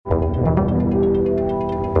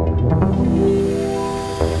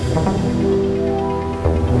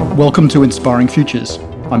Welcome to Inspiring Futures.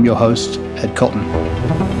 I'm your host, Ed Cotton.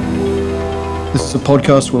 This is a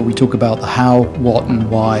podcast where we talk about the how, what,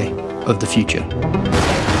 and why of the future.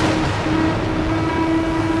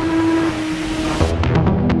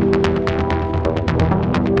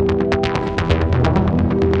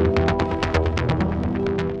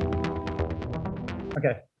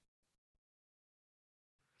 Okay.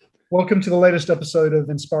 Welcome to the latest episode of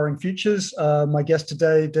Inspiring Futures. My guest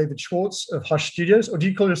today, David Schwartz of Hush Studios, or do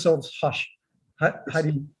you call yourselves Hush? How do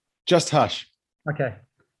you? Just Hush. Okay.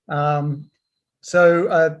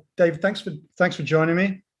 David, thanks for joining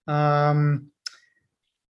me.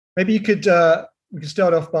 Maybe we could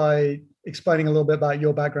start off by explaining a little bit about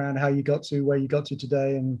your background, how you got to where you got to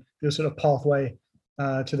today, and your sort of pathway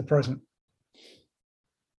to the present.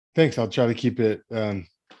 Thanks. I'll try to keep it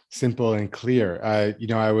simple and clear. I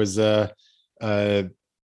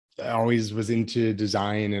always was into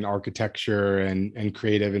design and architecture and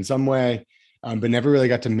creative in some way, but never really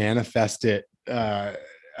got to manifest it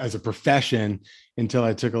as a profession until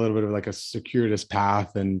I took a little bit of like a circuitous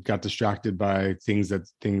path and got distracted by things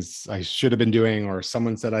I should have been doing, or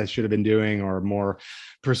someone said I should have been doing, or more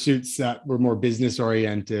pursuits that were more business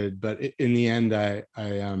oriented. But in the end, I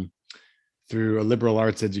through a liberal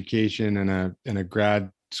arts education and a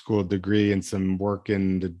grad school degree and some work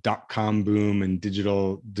in the .com boom and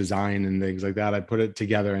digital design and things like that, I put it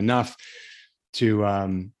together enough to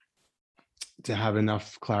have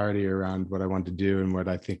enough clarity around what I want to do and what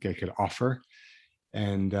I think I could offer.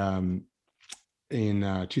 And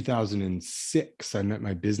in 2006, I met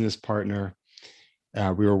my business partner.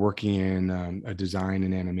 We were working in a design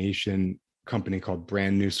and animation company called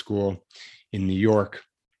Brand New School in New York.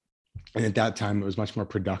 And at that time, it was much more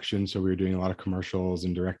production. So we were doing a lot of commercials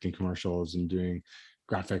and directing commercials and doing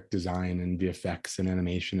graphic design and VFX and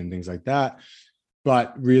animation and things like that.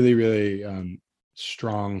 But really, really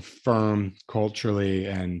strong firm culturally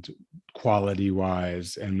and quality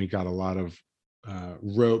wise. And we got a lot of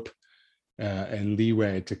rope and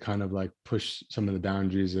leeway to kind of like push some of the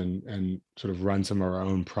boundaries and sort of run some of our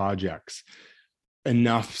own projects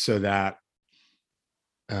enough so that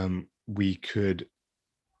we could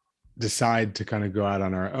decide to kind of go out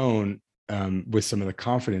on our own with some of the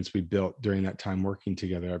confidence we built during that time working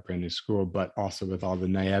together at Brand New School, but also with all the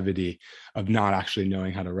naivety of not actually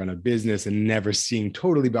knowing how to run a business and never seeing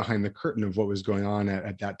totally behind the curtain of what was going on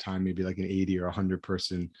at that time, maybe like an 80 or 100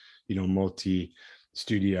 person,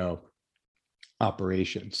 multi-studio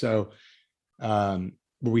operation. So when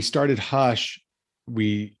we started Hush,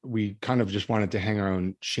 we kind of just wanted to hang our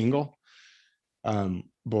own shingle.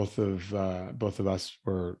 Both of us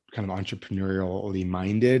were kind of entrepreneurially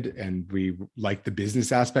minded, and we liked the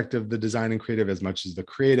business aspect of the design and creative as much as the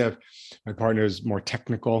creative. My partner is more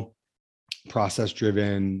technical, process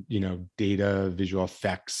driven, data, visual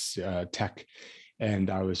effects, tech,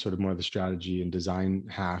 and I was sort of more the strategy and design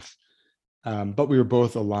half. But we were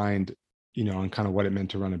both aligned, on kind of what it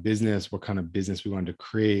meant to run a business, what kind of business we wanted to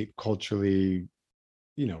create culturally.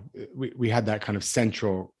 We had that kind of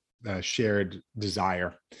central shared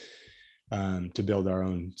desire to build our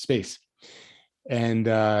own space, and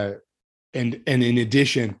in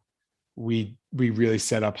addition, we really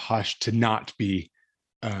set up Hush to not be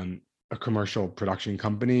a commercial production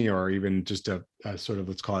company or even just a sort of,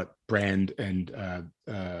 let's call it, brand and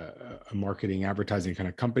a marketing advertising kind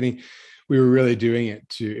of company. We were really doing it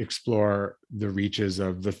to explore the reaches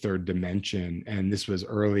of the third dimension, and this was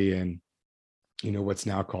early in what's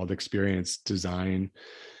now called experience design.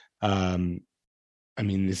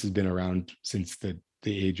 This has been around since the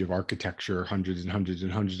age of architecture, hundreds and hundreds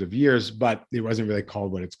and hundreds of years, but it wasn't really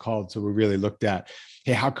called what it's called. So we really looked at,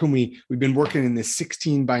 hey, how can we've been working in this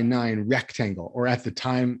 16:9 rectangle, or at the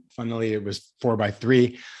time, funnily, it was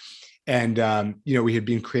 4:3. And, we had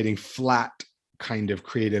been creating flat kind of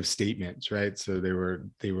creative statements, right? So they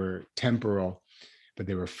were temporal, but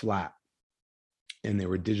they were flat. And they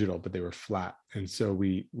were digital, but they were flat. And so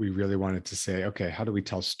we really wanted to say, okay, how do we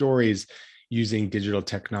tell stories using digital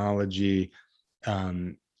technology,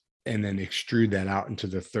 and then extrude that out into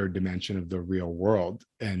the third dimension of the real world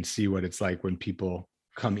and see what it's like when people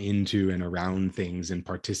come into and around things and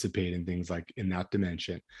participate in things like in that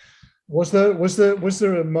dimension. Was there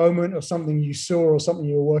a moment or something you saw or something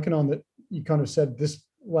you were working on that you kind of said, this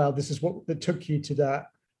is what that took you to the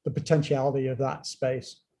potentiality of that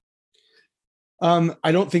space?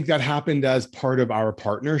 I don't think that happened as part of our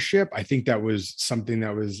partnership. I think that was something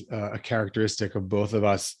that was a characteristic of both of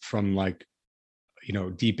us from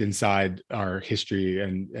deep inside our history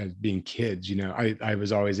and as being kids. I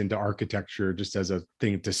was always into architecture just as a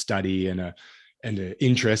thing to study and an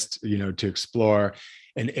interest, to explore.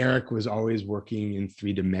 And Eric was always working in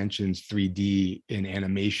 3 dimensions, 3D in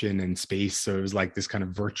animation and space. So it was like this kind of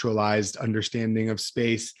virtualized understanding of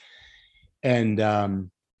space. And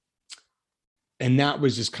that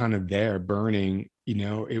was just kind of there burning,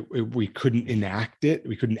 we couldn't enact it.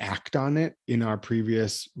 We couldn't act on it in our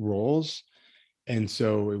previous roles. And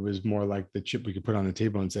so it was more like the chip we could put on the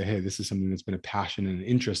table and say, hey, this is something that's been a passion and an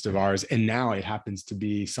interest of ours. And now it happens to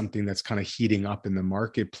be something that's kind of heating up in the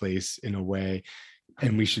marketplace in a way.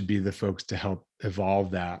 And we should be the folks to help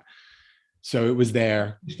evolve that. So it was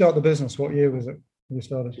there. You start the business. What year was it you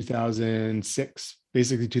started? 2006,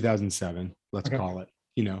 basically 2007, let's call it.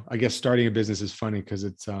 I guess starting a business is funny because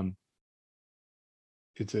it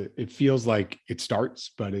feels like it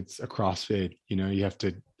starts, but it's a crossfade. You have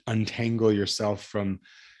to untangle yourself from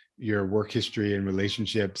your work history and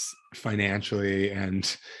relationships financially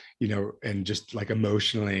and just like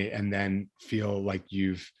emotionally, and then feel like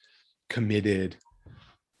you've committed.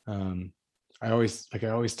 I always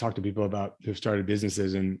talk to people about who've started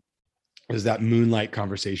businesses, and there's that moonlight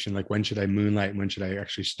conversation, like when should I moonlight and when should I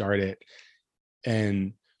actually start it?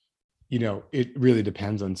 And it really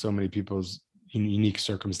depends on so many people's unique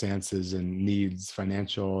circumstances and needs,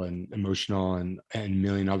 financial and emotional and a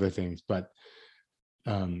million other things. But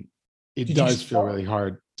it does feel really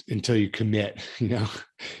hard until you commit. You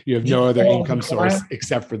have no other income source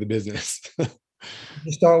except for the business. Did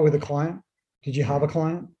you start with a client? Did you have a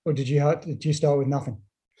client, or did you start with nothing?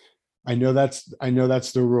 I know that's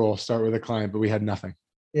the rule. Start with a client, but we had nothing.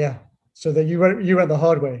 Yeah. So that you went the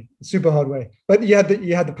hard way, the super hard way. But you had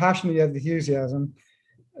the passion, you had the enthusiasm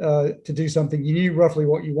to do something. You knew roughly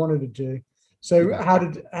what you wanted to do. So yeah.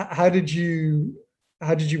 How did you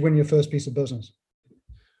win your first piece of business?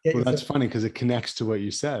 Well, that's funny because it connects to what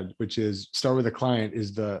you said, which is start with a client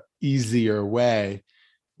is the easier way.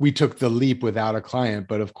 We took the leap without a client,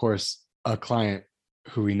 but of course, a client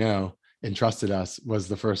who we know entrusted us was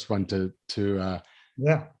the first one to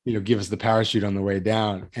give us the parachute on the way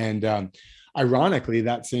down. And ironically,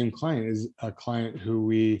 that same client is a client who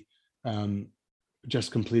we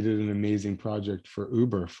just completed an amazing project for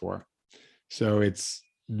Uber for. So it's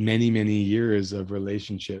many, many years of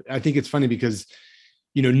relationship. I think it's funny because,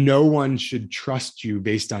 no one should trust you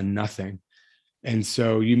based on nothing. And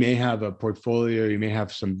so you may have a portfolio, you may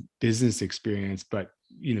have some business experience, but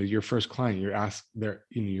your first client,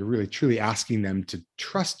 you're really truly asking them to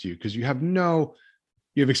trust you because you have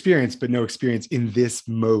experience, but no experience in this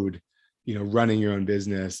mode, running your own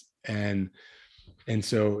business. And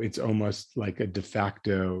so it's almost like a de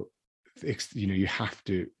facto, you have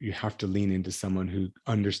to lean into someone who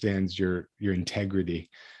understands your integrity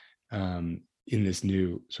in this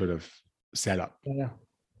new sort of setup. Yeah.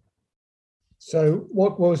 So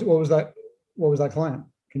what was that client?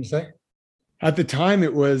 Can you say? At the time,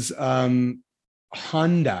 it was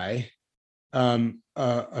Hyundai,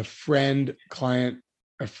 a friend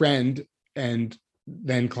and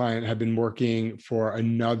then client had been working for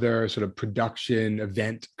another sort of production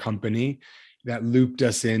event company that looped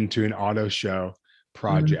us into an auto show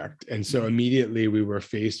project. And so immediately we were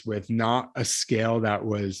faced with not a scale that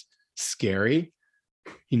was scary.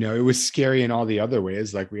 It was scary in all the other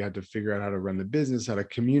ways. Like we had to figure out how to run the business, how to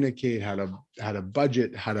communicate, how to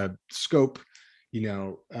budget, how to scope,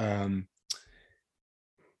 but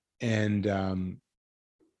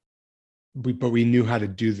we knew how to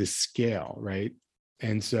do the scale, right?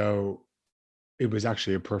 And so it was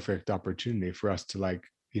actually a perfect opportunity for us to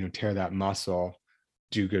tear that muscle,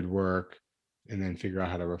 do good work, and then figure out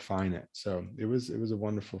how to refine it. So it was a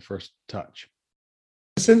wonderful first touch.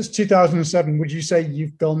 Since 2007, would you say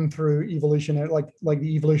you've gone through evolution, like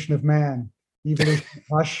the evolution of man, evolution of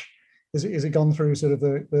Hush? Is it gone through sort of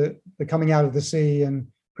the coming out of the sea and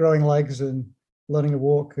growing legs and learning to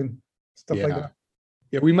walk and stuff like that?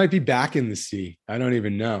 Yeah, we might be back in the sea. I don't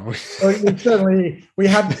even know. Certainly, we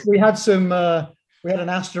had an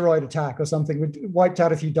asteroid attack or something. We wiped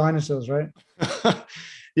out a few dinosaurs, right?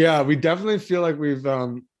 Yeah, we definitely feel like we've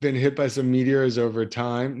been hit by some meteors over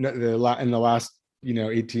time. In the last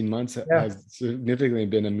 18 months has significantly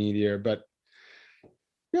been a meteor. But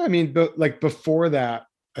yeah, I mean, before that,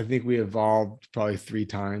 I think we evolved probably 3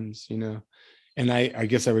 times, and I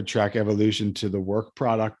guess I would track evolution to the work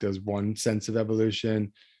product as one sense of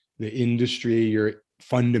evolution, the industry you're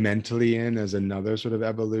fundamentally in as another sort of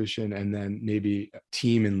evolution, and then maybe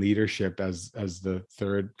team and leadership as the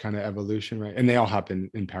third kind of evolution, right? And they all happen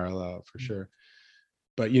in parallel for sure.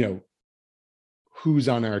 But who's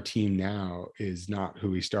on our team now is not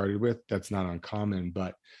who we started with. That's not uncommon,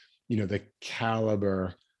 but the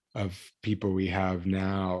caliber of people we have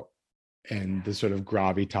now and the sort of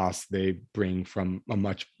gravitas they bring from a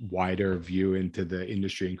much wider view into the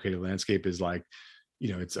industry and creative landscape is like,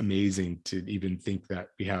 it's amazing to even think that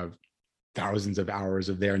we have thousands of hours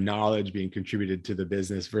of their knowledge being contributed to the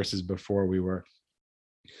business versus before we were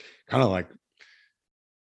kind of like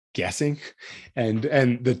guessing, and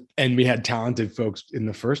we had talented folks in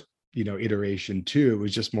the first iteration too. It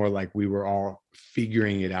was just more like we were all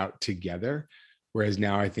figuring it out together, whereas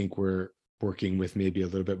now I think we're working with maybe a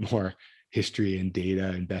little bit more history and data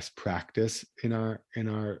and best practice in our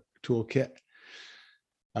toolkit.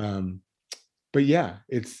 But yeah,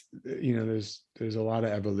 it's there's a lot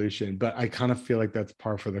of evolution, but I kind of feel like that's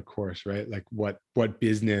par for the course, right? Like what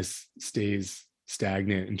business stays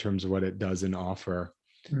stagnant in terms of what it doesn't offer.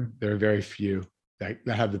 There are very few that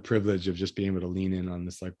have the privilege of just being able to lean in on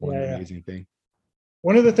this like one amazing thing.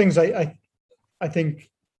 One of the things I think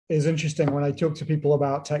is interesting when I talk to people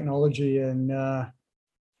about technology and I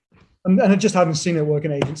just haven't seen it work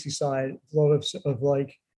in agency side, a lot of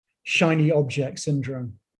like shiny object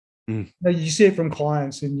syndrome. You see it from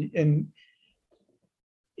clients, and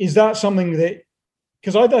is that something that,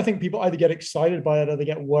 because I think people either get excited by it or they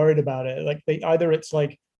get worried about it. Like it's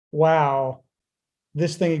like, wow,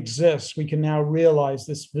 this thing exists. We can now realize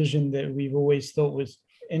this vision that we've always thought was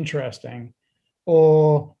interesting.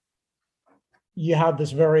 Or you have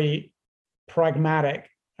this very pragmatic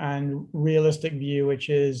and realistic view, which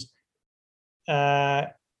is, I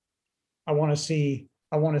want to see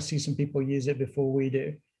some people use it before we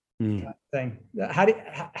do. Thing.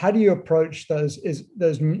 How do you approach those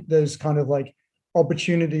kind of like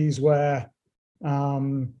opportunities where there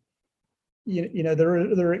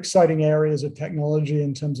are exciting areas of technology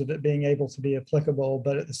in terms of it being able to be applicable,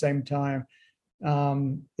 but at the same time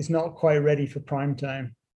it's not quite ready for prime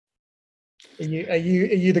time? Are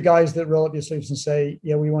you the guys that roll up your sleeves and say,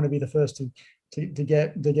 yeah, we want to be the first to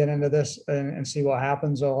get into this and see what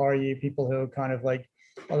happens? Or are you people who are kind of like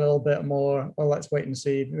a little bit more, well, let's wait and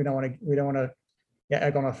see, we don't want to get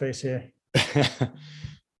egg on our face here?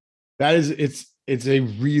 It's a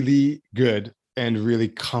really good and really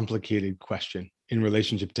complicated question in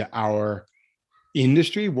relationship to our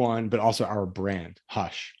industry, one, but also our brand,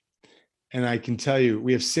 Hush. And I can tell you,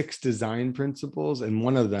 we have 6 design principles, and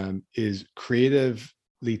one of them is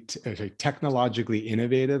technologically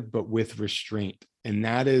innovative, but with restraint. And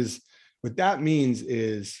that is, what that means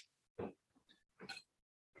is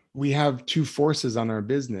we have 2 forces on our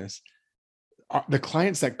business. The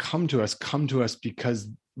clients that come to us because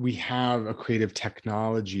we have a creative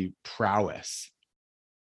technology prowess.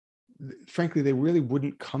 Frankly, they really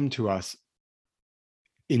wouldn't come to us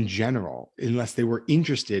in general unless they were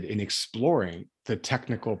interested in exploring the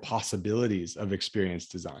technical possibilities of experience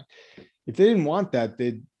design. If they didn't want that,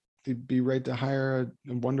 they'd be right to hire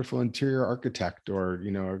a wonderful interior architect or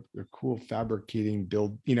a cool fabricating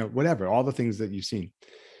build, whatever, all the things that you've seen.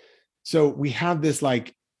 So we have this,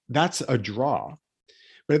 like, that's a draw.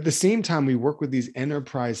 But at the same time, we work with these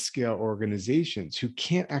enterprise scale organizations who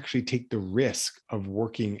can't actually take the risk of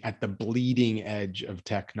working at the bleeding edge of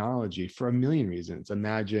technology for a million reasons.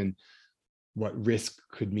 Imagine what risk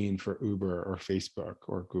could mean for Uber or Facebook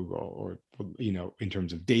or Google, or, in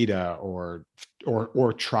terms of data or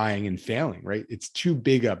trying and failing, right? It's too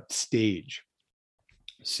big a stage.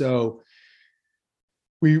 So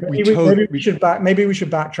maybe we should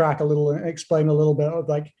backtrack a little and explain a little bit of,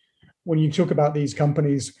 like, when you talk about these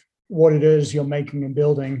companies, what it is you're making and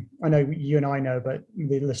building. I know you and I know, but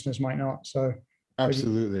the listeners might not. So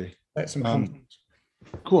absolutely, that's some context.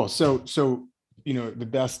 Cool. So the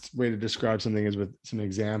best way to describe something is with some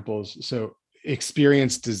examples. So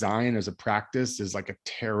experience design as a practice is like a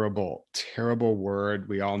terrible, terrible word.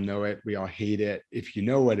 We all know it. We all hate it. If you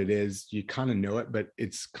know what it is, you kind of know it, but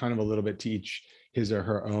it's kind of a little bit to each his or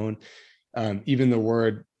her own. Even the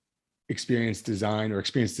word experience design or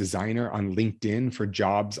experience designer on LinkedIn for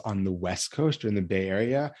jobs on the West Coast or in the Bay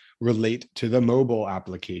Area relate to the mobile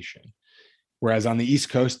application. Whereas on the East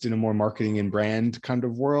Coast, in a more marketing and brand kind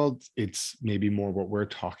of world, it's maybe more what we're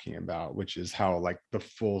talking about, which is how, like, the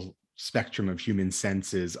full spectrum of human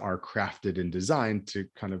senses are crafted and designed to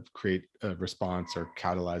kind of create a response or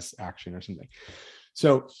catalyze action or something.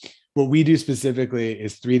 So what we do specifically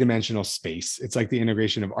is 3-dimensional space. It's like the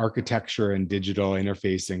integration of architecture and digital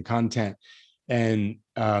interface and content. And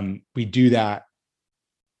we do that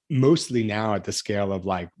mostly now at the scale of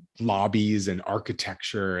like lobbies and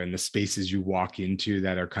architecture and the spaces you walk into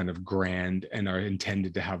that are kind of grand and are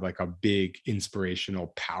intended to have like a big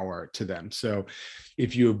inspirational power to them. So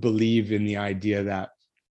if you believe in the idea that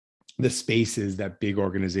the spaces that big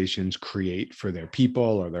organizations create for their people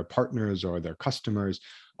or their partners or their customers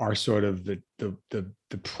are sort of the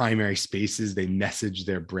primary spaces they message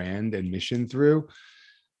their brand and mission through.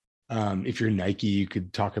 If you're Nike, you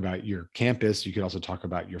could talk about your campus. You could also talk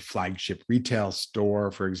about your flagship retail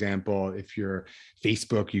store, for example. If you're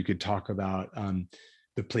Facebook, you could talk about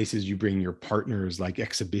the places you bring your partners, like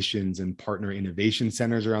exhibitions and partner innovation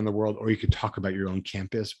centers around the world. Or you could talk about your own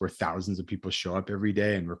campus where thousands of people show up every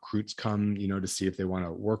day and recruits come, to see if they want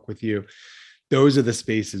to work with you. Those are the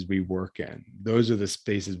spaces we work in. Those are the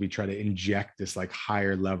spaces we try to inject this like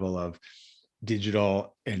higher level of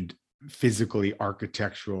digital and physically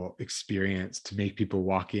architectural experience to make people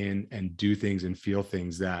walk in and do things and feel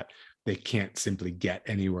things that they can't simply get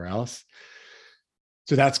anywhere else.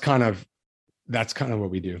 So that's kind of what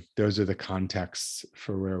we do. Those are the contexts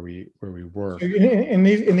for where we work. In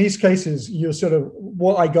these cases, you're sort of,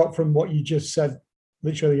 what I got from what you just said,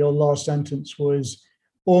 literally your last sentence was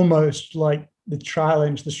almost like the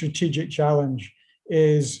challenge, the strategic challenge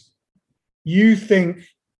is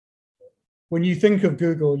when you think of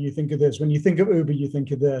Google, you think of this. When you think of Uber, you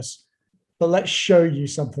think of this. But let's show you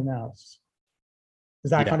something else.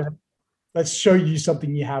 Is that kind of, let's show you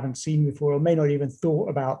something you haven't seen before, or may not even thought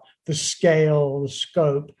about the scale, the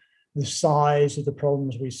scope, the size of the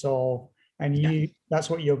problems we solve. And that's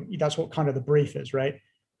what kind of the brief is, right?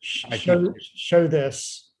 Show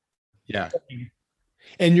this. Yeah.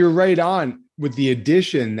 And you're right on with the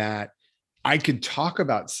addition that I could talk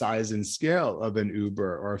about size and scale of an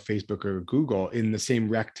Uber or a Facebook or a Google in the same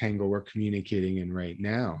rectangle we're communicating in right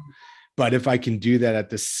now. But if I can do that at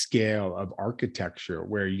the scale of architecture,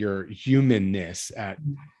 where your humanness at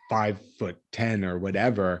 5'10" or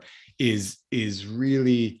whatever is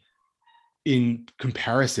really in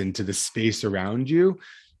comparison to the space around you,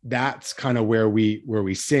 that's kind of where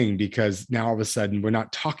we sing, because now all of a sudden we're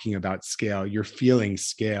not talking about scale, you're feeling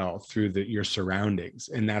scale through your surroundings,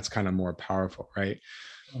 and that's kind of more powerful, right?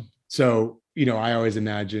 So I always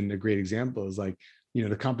imagine a great example is like,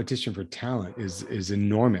 the competition for talent is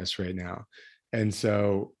enormous right now. And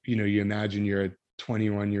so you imagine you're a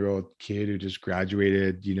 21-year-old kid who just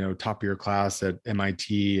graduated, top of your class at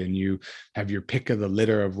MIT, and you have your pick of the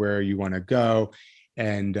litter of where you want to go,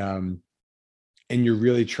 and you're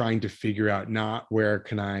really trying to figure out not where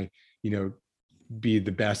can I, be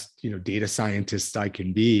the best, data scientist I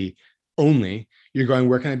can be only. You're going,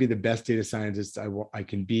 where can I be the best data scientist I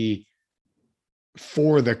can be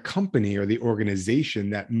for the company or the organization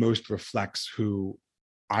that most reflects who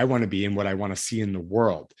I want to be and what I want to see in the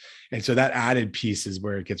world. And so that added piece is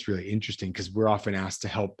where it gets really interesting, because we're often asked to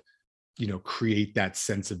help, create that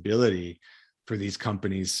sensibility for these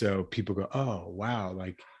companies. So people go, oh, wow,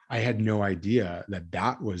 like, I had no idea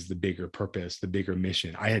that was the bigger purpose, the bigger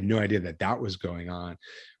mission. I had no idea that was going on,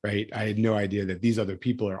 right? I had no idea that these other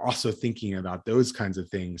people are also thinking about those kinds of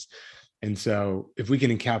things. And so if we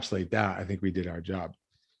can encapsulate that, I think we did our job.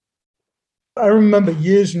 I remember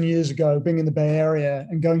years and years ago being in the Bay Area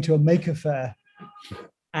and going to a maker fair,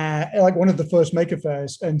 like one of the first maker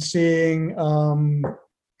fairs, and seeing,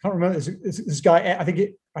 I can't remember this guy,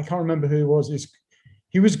 I can't remember who he was.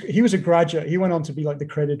 He was a graduate. He went on to be like the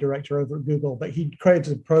creative director over at Google, but he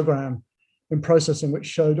created a program in processing which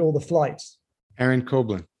showed all the flights. Aaron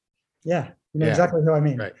Koblin. Yeah, exactly who I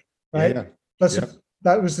mean. Right. Yeah.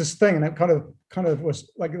 That was this thing, and it kind of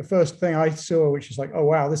was like the first thing I saw, which is like, oh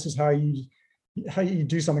wow, this is how you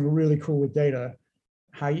do something really cool with data.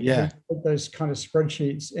 How you put those kind of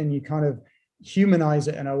spreadsheets and you kind of humanize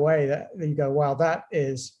it in a way that you go, wow, that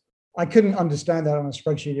is. I couldn't understand that on a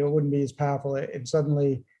spreadsheet. It wouldn't be as powerful. It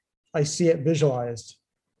suddenly, I see it visualized.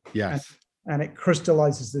 Yes. And it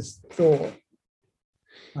crystallizes this thought.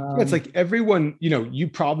 It's like everyone, you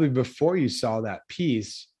probably, before you saw that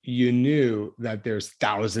piece, you knew that there's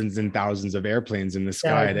thousands and thousands of airplanes in the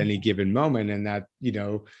sky at any given moment. And that,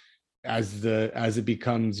 as it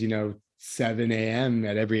becomes, 7 a.m.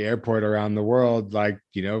 at every airport around the world, like,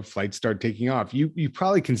 flights start taking off. You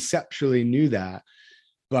probably conceptually knew that.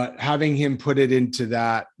 But having him put it into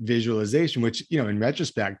that visualization, which, in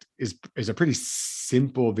retrospect is a pretty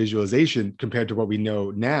simple visualization compared to what we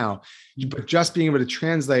know now, but just being able to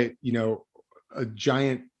translate, a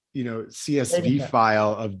giant, CSV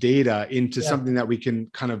file of data into something that we can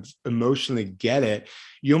kind of emotionally get it.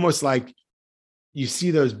 You almost like, you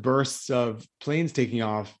see those bursts of planes taking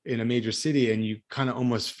off in a major city, and you kind of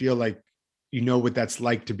almost feel like, what that's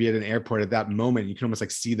like to be at an airport at that moment. You can almost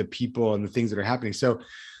like see the people and the things that are happening. So,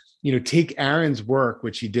 take Aaron's work,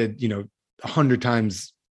 which he did, 100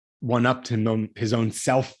 times one up to his own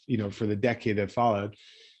self, for the decade that followed.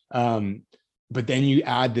 but then you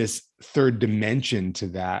add this third dimension to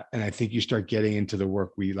that. And I think you start getting into the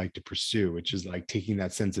work we like to pursue, which is like taking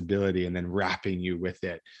that sensibility and then wrapping you with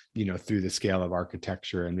it, through the scale of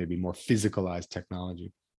architecture and maybe more physicalized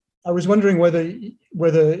technology. I was wondering whether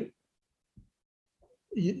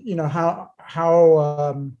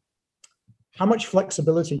how much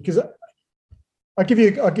flexibility, because I'll give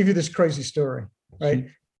you this crazy story, right?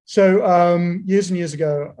 So years and years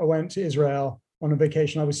ago, I went to Israel on a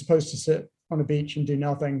vacation. I was supposed to sit on a beach and do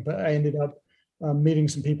nothing, but I ended up meeting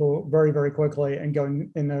some people very, very quickly and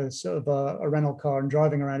going in a sort of a rental car and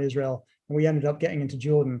driving around Israel. And we ended up getting into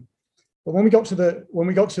Jordan. But when we got to the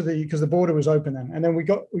because the border was open then, and then we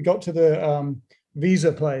got to the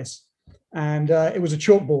visa place, and it was a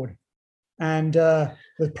chalkboard, and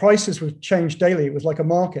the prices would change daily. It was like a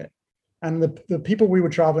market. And the people we were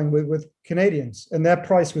traveling with Canadians, and their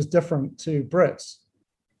price was different to Brits.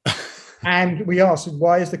 And we asked,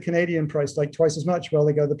 why is the Canadian price like twice as much? Well,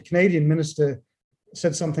 they go, the Canadian minister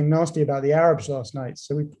said something nasty about the Arabs last night,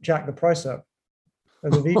 so we jacked the price up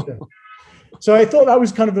of the visa. So I thought that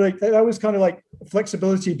was kind of like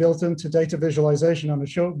flexibility built into data visualization on a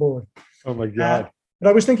chalkboard. Oh my God. But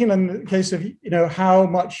I was thinking in the case of, how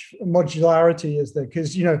much modularity is there?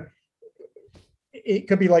 Because, it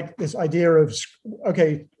could be like this idea of,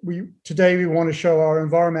 okay, today we want to show our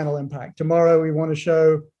environmental impact. Tomorrow we want to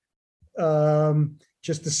show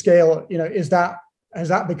just the scale. Has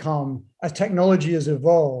that become, as technology has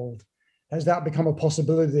evolved, has that become a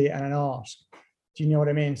possibility and an ask? Do you know what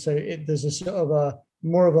I mean? So there's a sort of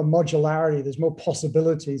more of a modularity. There's more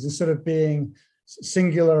possibilities instead of being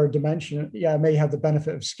singular dimension. Yeah, it may have the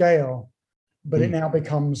benefit of scale, but it now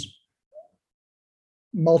becomes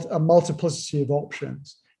a multiplicity of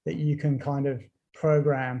options that you can kind of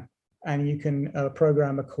program, and you can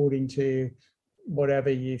program according to whatever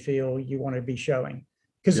you feel you want to be showing.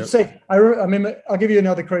 Because say, I'll give you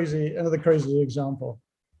another crazy example.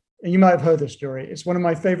 And you might have heard this story. It's one of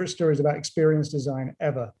my favorite stories about experience design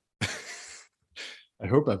ever. I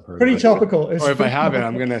hope I've heard pretty it. Topical. Or if I haven't,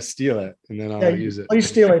 I'm going to steal it and then I'll use it. Please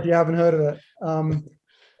steal it if you haven't heard of it.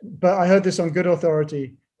 But I heard this on good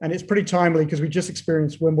authority, and it's pretty timely because we just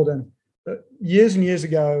experienced Wimbledon. But years and years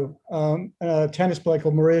ago, a tennis player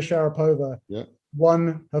called Maria Sharapova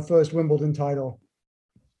won her first Wimbledon title.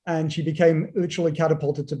 And she became literally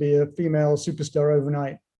catapulted to be a female superstar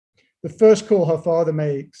overnight. The first call her father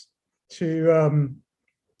makes to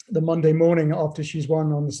the Monday morning after she's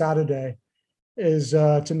won on the Saturday is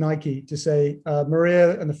to Nike to say,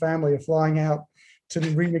 Maria and the family are flying out to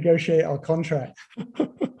renegotiate our contract.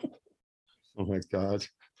 Oh my God.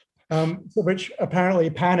 For which apparently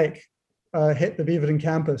panic hit the Beaverton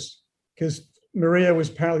campus, because Maria was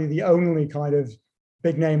apparently the only kind of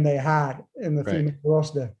big name they had in the female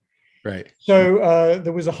roster. Right. So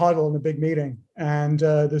there was a huddle in the big meeting, and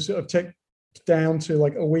the sort of ticked down to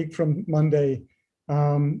like a week from Monday.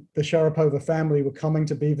 The Sharapova family were coming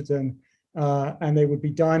to Beaverton, and they would be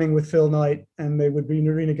dining with Phil Knight, and they would be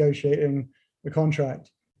renegotiating the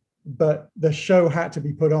contract. But the show had to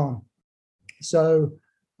be put on. So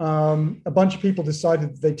a bunch of people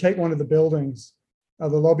decided they'd take one of the buildings, the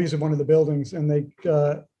lobbies of one of the buildings, and they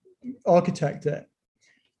architect it.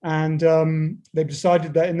 And they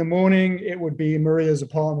decided that in the morning it would be Maria's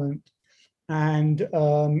apartment, and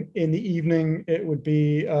in the evening it would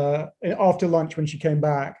be after lunch when she came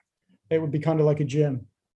back, it would be kind of like a gym.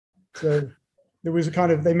 So there was a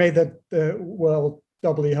kind of, they made that world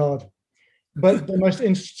doubly hard. But the most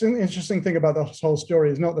interesting thing about this whole story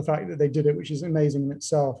is not the fact that they did it, which is amazing in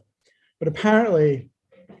itself, but apparently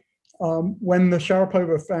when the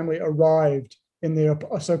Sharapova family arrived in their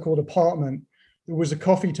so-called apartment, there was a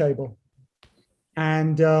coffee table,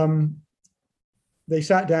 and they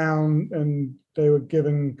sat down and they were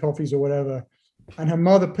given coffees or whatever. And her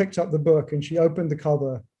mother picked up the book and she opened the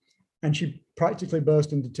cover, and she practically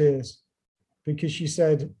burst into tears because she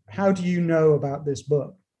said, "How do you know about this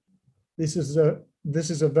book? This is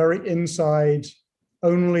a very inside,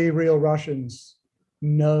 only real Russians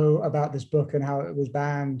know about this book and how it was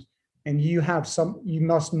banned. And you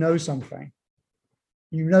must know something.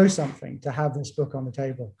 You know something to have this book on the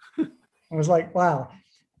table." I was like, wow,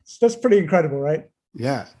 that's pretty incredible, right?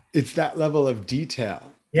 Yeah. It's that level of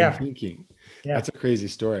detail and thinking. Yeah. That's a crazy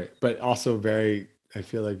story, but also I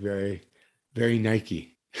feel like very, very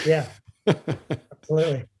Nike. Yeah,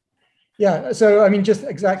 absolutely. Yeah. So, I mean, just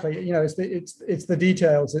exactly, it's the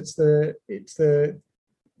details. It's the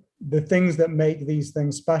things that make these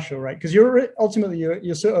things special, right? Because you're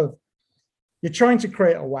trying to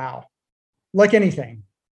create a wow, like anything.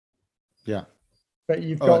 Yeah. But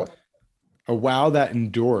you've got A wow that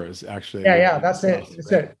endures, actually, Yeah, the yeah, word that's it. itself,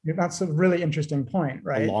 That's right? it. That's a really interesting point, A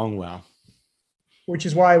right? long wow. Which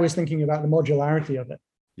is why I was thinking about the modularity of it,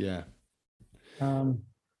 Yeah. um,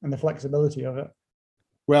 and the flexibility of it.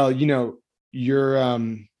 Well, you're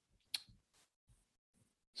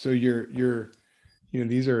so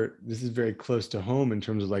this is very close to home in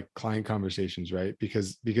terms of like client conversations, right?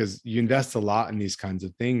 Because you invest a lot in these kinds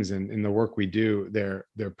of things, and in the work we do, they're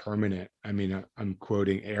permanent. I mean, I'm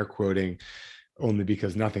quoting, air quoting, only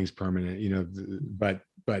because nothing's permanent, but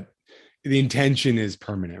the intention is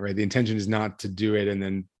permanent, right? The intention is not to do it and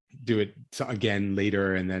then do it again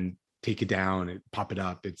later and then take it down and pop it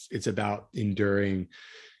up. It's about an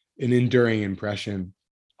enduring impression.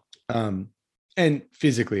 um and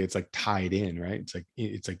physically it's like tied in, right? It's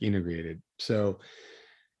like integrated. So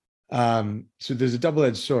there's a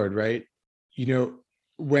double-edged sword, right? you know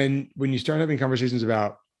when you start having conversations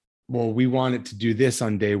about, well, we want it to do this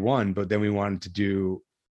on day one, but then we want it to do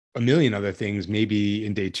a million other things maybe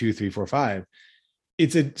in day two, three, four, five.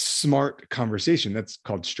 It's a smart conversation. That's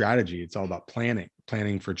called strategy. It's all about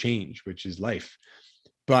planning for change, which is life.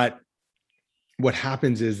 But what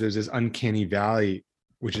happens is there's this uncanny valley,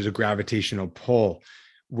 which is a gravitational pull,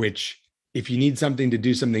 which, if you need something to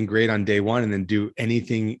do something great on day one and then do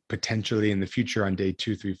anything potentially in the future on day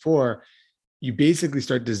two, three, four, you basically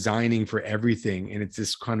start designing for everything. And it's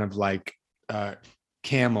this kind of like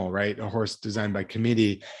camel, right? A horse designed by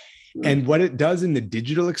committee. And what it does in the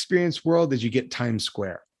digital experience world is you get Times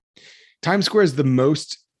Square. Times Square is the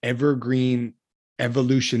most evergreen,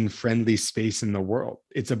 evolution friendly space in the world.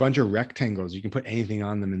 It's a bunch of rectangles. You can put anything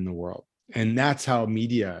on them in the world. And that's how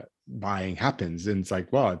media buying happens. And it's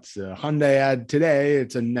like, well, it's a Hyundai ad today,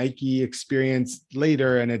 it's a Nike experience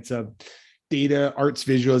later, and it's a data arts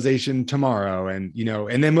visualization tomorrow. And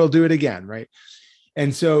then we'll do it again, right?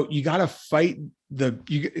 And so you got to fight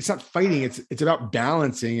it's not fighting, it's about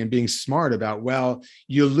balancing and being smart about, well,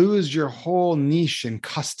 you lose your whole niche and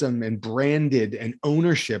custom and branded and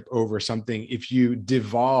ownership over something if you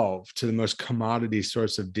devolve to the most commodity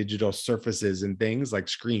source of digital surfaces and things like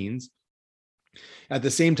screens. At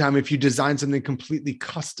the same time, if you design something completely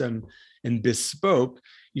custom and bespoke,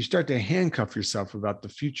 you start to handcuff yourself about the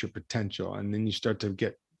future potential, and then you start to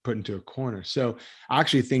get put into a corner. So I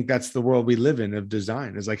actually think that's the world we live in of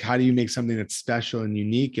design. Is like, how do you make something that's special and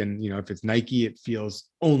unique? And if it's Nike, it feels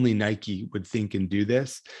only Nike would think and do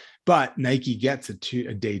this. But Nike gets a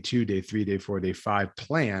day two, day three, day four, day five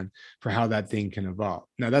plan for how that thing can evolve.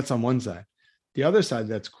 Now that's on one side. The other side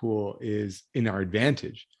that's cool is in our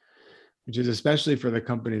advantage, which is especially for the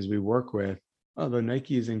companies we work with, although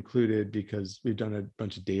Nike is included because we've done a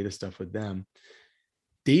bunch of data stuff with them.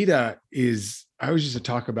 Data is, I always used to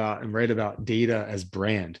talk about and write about data as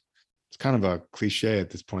brand. It's kind of a cliche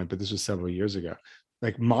at this point, but this was several years ago.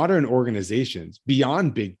 Like, modern organizations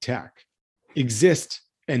beyond big tech exist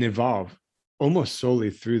and evolve almost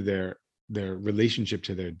solely through their relationship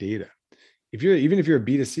to their data. Even if you're a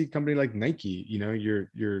B2C company like Nike,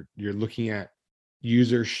 you're looking at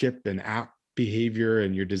usership and app behavior,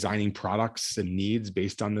 and you're designing products and needs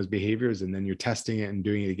based on those behaviors, and then you're testing it and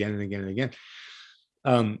doing it again and again and again.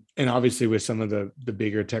 And obviously with some of the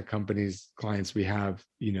bigger tech companies, clients we have,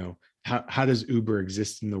 how does Uber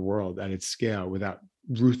exist in the world at its scale without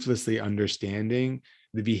ruthlessly understanding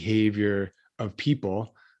the behavior of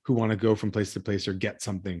people who want to go from place to place or get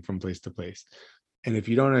something from place to place? And if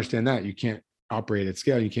you don't understand that, you can't operate at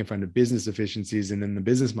scale, you can't find the business efficiencies, and then the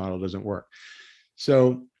business model doesn't work.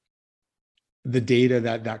 So the data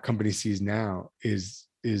that company sees now is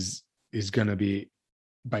going to be,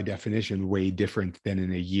 by definition, way different than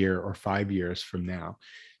in a year or 5 years from now.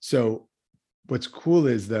 So what's cool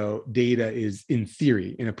is, though, data is, in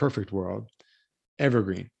theory, in a perfect world,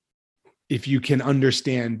 evergreen. If you can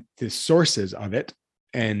understand the sources of it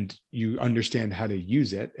and you understand how to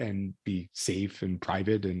use it and be safe and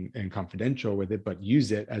private and confidential with it, but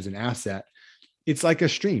use it as an asset, it's like a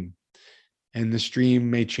stream. And the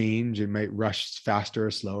stream may change. It might rush faster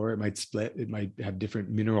or slower. It might split. It might have different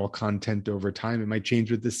mineral content over time. It might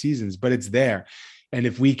change with the seasons, but it's there. And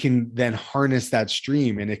if we can then harness that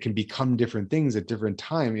stream, and it can become different things at different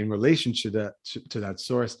time in relationship to that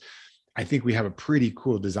source, I think we have a pretty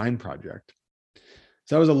cool design project.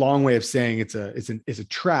 So that was a long way of saying it's a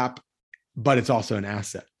trap, but it's also an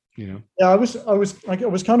asset. Yeah, I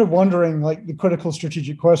was kind of wondering, like, the critical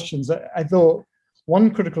strategic questions. I thought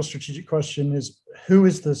one critical strategic question is, who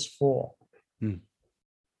is this for? And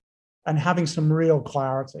having some real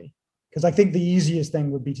clarity. Because I think the easiest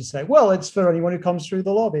thing would be to say, well, it's for anyone who comes through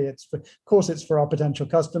the lobby. Of course, it's for our potential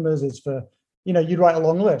customers. It's for, you'd write a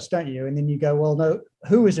long list, don't you? And then you go, well, no,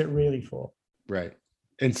 who is it really for? Right.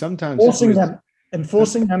 And sometimes Forcing them and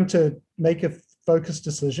forcing them to make a focused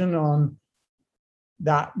decision on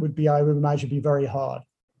that would be, I would imagine, be very hard.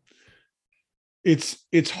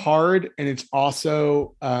 It's hard, and it's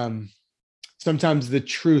also sometimes the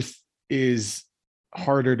truth is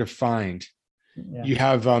harder to find. Yeah. You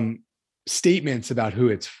have statements about who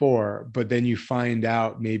it's for, but then you find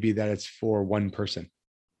out maybe that it's for one person.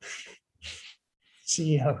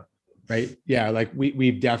 CEO. Right. Yeah. Like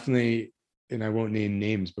we've definitely, and I won't name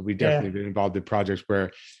names, but we've definitely been involved in projects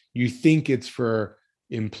where you think it's for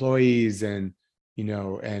employees and,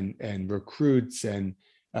 and recruits and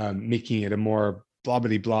making it a more blah,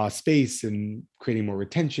 blah, blah space and creating more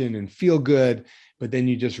retention and feel good. But then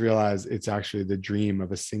you just realize it's actually the dream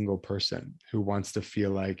of a single person who wants to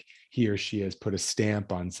feel like he or she has put a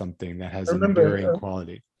stamp on something that has enduring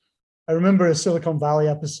quality. I remember a Silicon Valley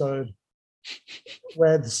episode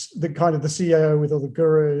where the kind of the CEO with all the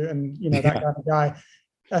guru and, that kind of guy,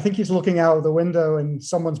 I think he's looking out of the window and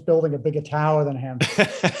someone's building a bigger tower than him.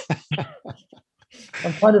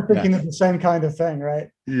 I'm kind of thinking of the same kind of thing, right?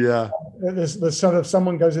 Yeah. There's sort of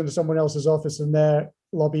someone goes into someone else's office and their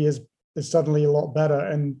lobby is suddenly a lot better,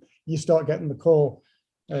 and you start getting the call.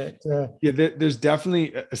 There's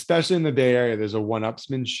definitely, especially in the Bay Area, there's a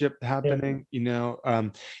one-upsmanship happening.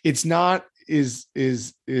 It's not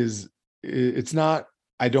it's not,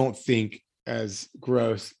 I don't think, as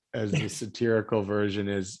gross as the satirical version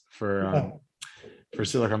is for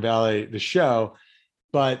Silicon Valley, the show,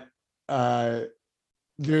 but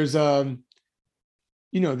there's that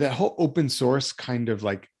whole open source kind of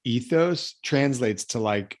like ethos translates to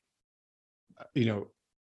like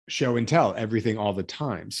show and tell everything all the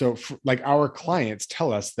time. So like our clients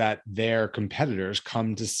tell us that their competitors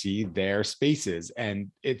come to see their spaces,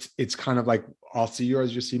 and it's kind of like, I'll see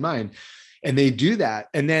yours, you see mine, and they do that,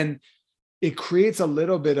 and then it creates a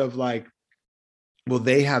little bit of like, well,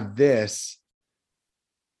 they have this,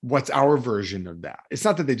 what's our version of that? It's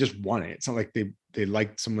not that they just want it. It's not like they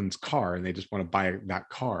like someone's car and they just want to buy that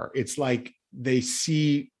car. It's like they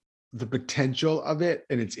see the potential of it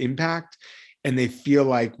and its impact, and they feel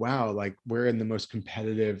like, wow, like we're in the most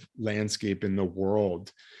competitive landscape in the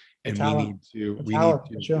world, and we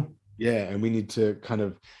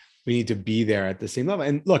need to be there at the same level.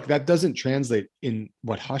 And look, that doesn't translate in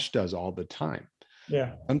what Hush does all the time.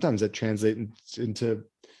 Yeah. Sometimes that translates into,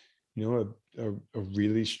 a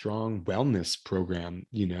really strong wellness program,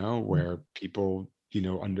 where people,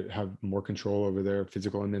 have more control over their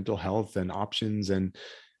physical and mental health and options, and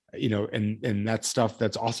and that stuff,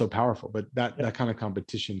 that's also powerful. But that kind of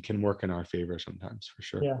competition can work in our favor sometimes, for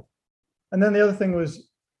sure. Yeah. And then the other thing was,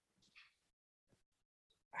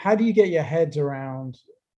 how do you get your heads around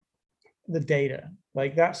the data?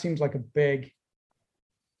 Like, that seems like a big,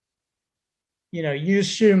 you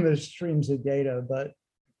assume there's streams of data, but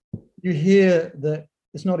you hear that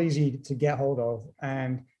it's not easy to get hold of,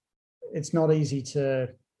 and it's not easy to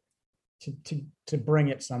bring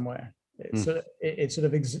it somewhere. It sort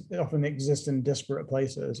of often exists in disparate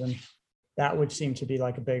places, and that would seem to be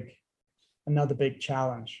like another big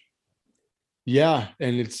challenge. Yeah,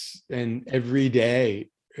 and every day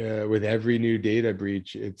with every new data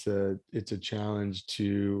breach, it's a challenge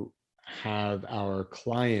to have our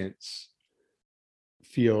clients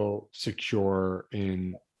feel secure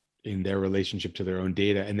in their relationship to their own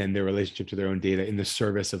data, and then their relationship to their own data in the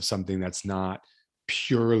service of something that's not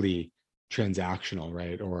purely transactional,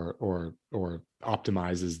 right? Or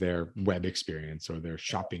optimizes their web experience or their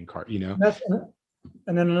shopping cart, And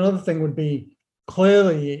then another thing would be,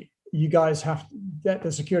 clearly you guys have to get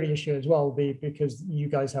the security issue as well, because you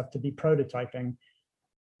guys have to be prototyping,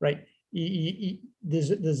 right?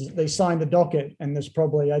 They sign the docket, and there's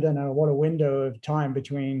probably, I don't know what, a window of time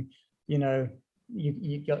between,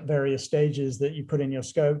 you got various stages that you put in your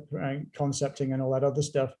scope, right? Concepting and all that other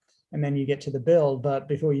stuff. And then you get to the build, but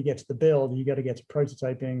before you get to the build, you got to get to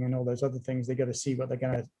prototyping and all those other things. They got to see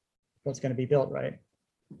what's going to be built, right?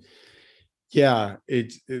 Yeah,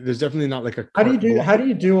 there's definitely not like a. How do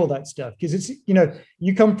you do all that stuff? Because it's,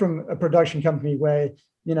 you come from a production company where,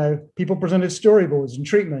 people presented storyboards and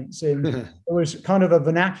treatments, and it was kind of a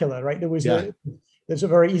vernacular, right? There's a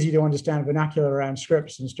very easy to understand vernacular around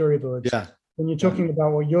scripts and storyboards. Yeah. When you're talking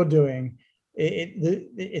about what you're doing,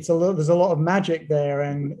 there's a lot of magic there,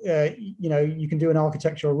 and you can do an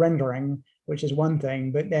architectural rendering, which is one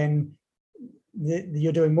thing, but then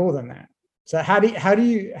you're doing more than that. So how do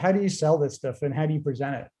you sell this stuff, and how do you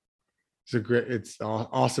present it? It's an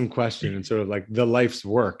awesome question, and sort of like the life's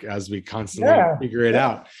work as we constantly figure it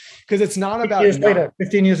out, because it's not about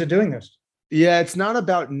 15 years of doing this. Yeah, it's not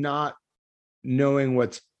about not knowing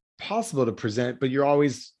what's possible to present, but you're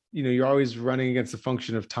always you're always running against the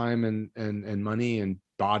function of time and money and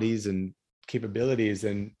bodies and capabilities,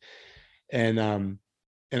 and I'm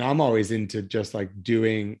always into just like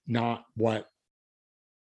doing not what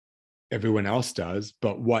everyone else does,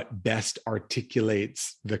 but what best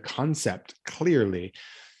articulates the concept clearly.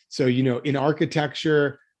 So, in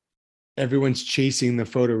architecture, everyone's chasing the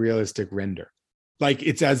photorealistic render. Like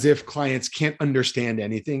it's as if clients can't understand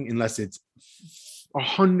anything unless it's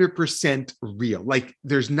 100% real. Like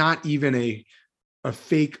there's not even a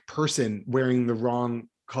fake person wearing the wrong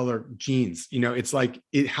color jeans. It's like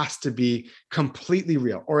it has to be completely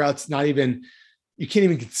real, or else not even, you can't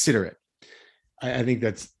even consider it. I think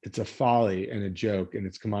it's a folly and a joke, and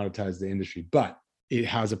it's commoditized the industry, but it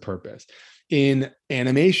has a purpose. In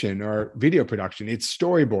animation or video production, it's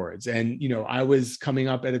storyboards. And, I was coming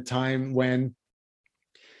up at a time when,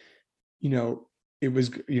 it was,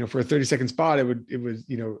 for a 30-second spot, it was,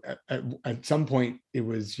 at some point it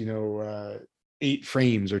was, 8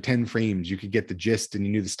 frames or 10 frames. You could get the gist, and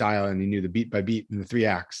you knew the style, and you knew the beat by beat and the 3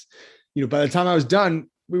 acts. By the time I was done,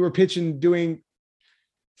 we were pitching doing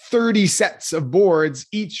 30 sets of boards,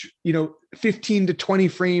 each, 15 to 20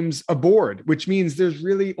 frames a board, which means there's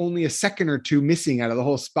really only a second or two missing out of the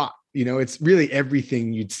whole spot. It's really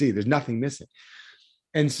everything you'd see. There's nothing missing.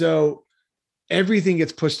 And so everything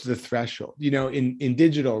gets pushed to the threshold. In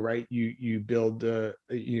digital, right? You build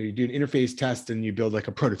you do an interface test, and you build like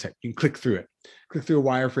a prototype. You can click through a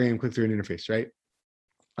wireframe, click through an interface, right?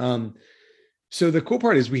 So the cool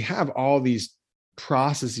part is we have all these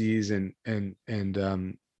processes and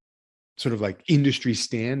sort of like industry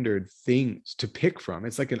standard things to pick from.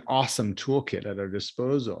 It's like an awesome toolkit at our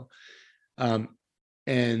disposal. And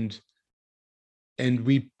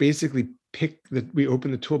we basically we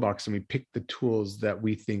open the toolbox and we pick the tools that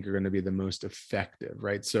we think are going to be the most effective,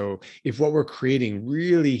 right? So if what we're creating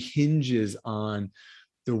really hinges on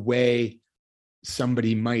the way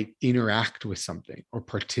somebody might interact with something or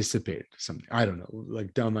participate in something, I don't know,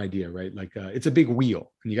 like dumb idea, right? Like it's a big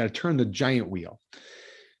wheel and you got to turn the giant wheel.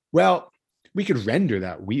 Well, we could render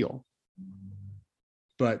that wheel,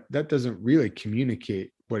 but that doesn't really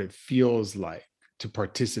communicate what it feels like to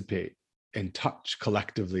participate and touch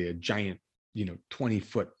collectively a giant,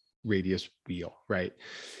 20-foot radius wheel, right?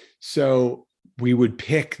 So we would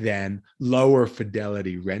pick then lower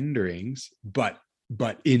fidelity renderings, but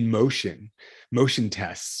in motion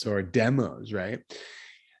tests or demos, right?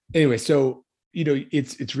 Anyway, so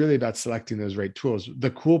it's really about selecting those right tools.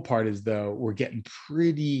 The cool part is, though, we're getting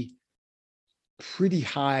pretty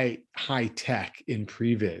high tech in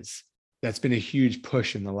previs. That's been a huge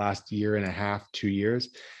push in the last year and a half, 2 years,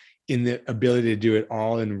 in the ability to do it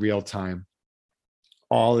all in real time,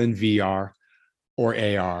 all in VR or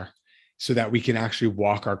AR, so that we can actually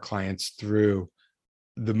walk our clients through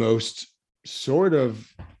the most sort of,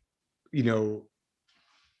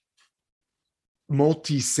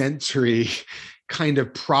 multi-sensory kind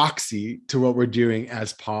of proxy to what we're doing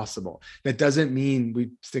as possible. That doesn't mean we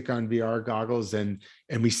stick on VR goggles and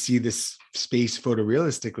we see this space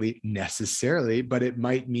photorealistically necessarily, but it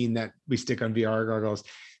might mean that we stick on VR goggles,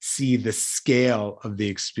 see the scale of the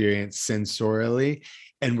experience sensorially,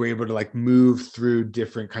 and we're able to like move through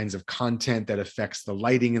different kinds of content that affects the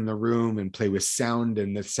lighting in the room and play with sound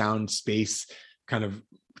and the sound space kind of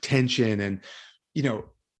tension. And,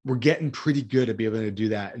 we're getting pretty good at being able to do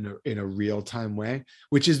that in a real-time way,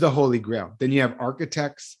 which is the holy grail. Then you have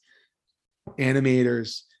architects,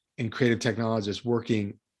 animators, and creative technologists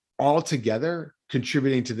working all together,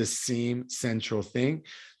 contributing to the same central thing.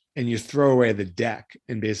 And you throw away the deck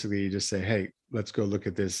and basically you just say, hey, let's go look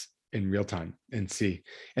at this in real time and see.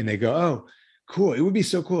 And they go, oh, cool. It would be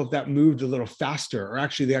so cool if that moved a little faster, or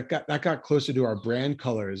actually that got closer to our brand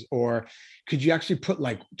colors, or could you actually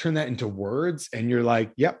turn that into words? And you're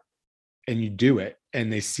like, yep. And you do it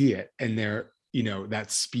and they see it. And they're,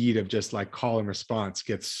 that speed of just like call and response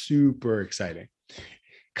gets super exciting.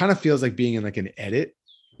 Kind of feels like being in like an edit,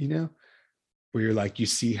 where you're like, you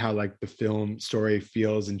see how like the film story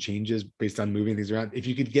feels and changes based on moving things around. If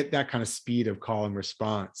you could get that kind of speed of call and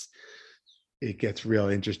response, it gets real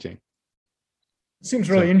interesting. It seems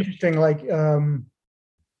really interesting. Like,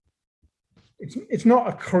 it's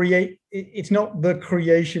not it's not the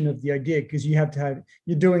creation of the idea, because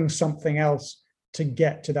you're doing something else to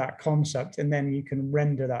get to that concept, and then you can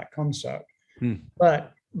render that concept.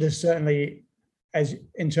 But there's certainly, as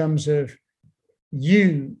in terms of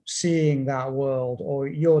you seeing that world or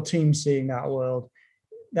your team seeing that world,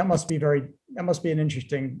 that must be an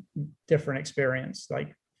interesting, different experience,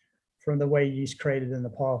 like from the way you've created in the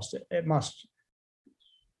past. It must,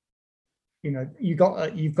 you've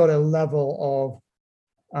got a level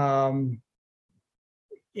of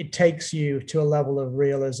it takes you to a level of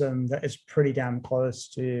realism that is pretty damn close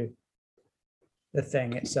to the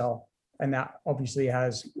thing itself. And that obviously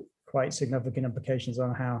has quite significant implications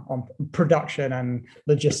on production and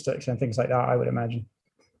logistics and things like that, I would imagine.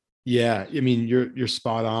 Yeah, I mean, you're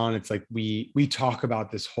spot on. It's like we talk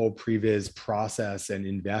about this whole previs process and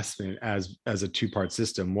investment as a two-part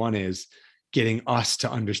system. One is getting us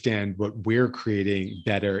to understand what we're creating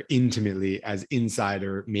better intimately as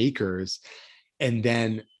insider makers, and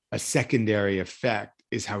then a secondary effect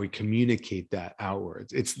is how we communicate that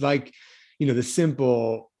outwards. It's like, the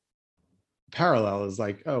simple parallel is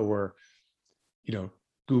like, oh, we're,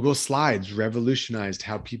 Google Slides revolutionized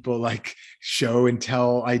how people like show and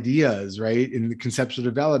tell ideas, right? In the conceptual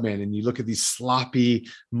development. And you look at these sloppy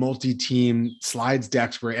multi-team slides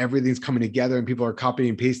decks where everything's coming together and people are copying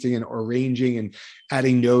and pasting and arranging and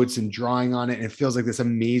adding notes and drawing on it. And it feels like this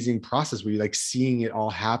amazing process where you're like seeing it all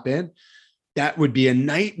happen. That would be a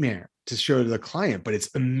nightmare to show to the client, but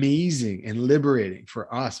it's amazing and liberating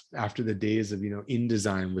for us after the days of,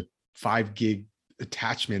 InDesign with 5 gig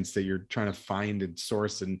attachments that you're trying to find and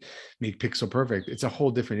source and make pixel perfect. It's a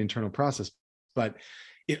whole different internal process, but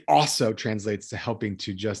it also translates to helping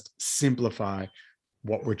to just simplify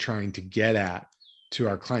what we're trying to get at to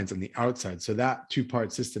our clients on the outside. So that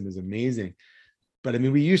two-part system is amazing. But I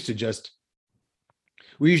mean, we used to just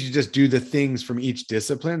do the things from each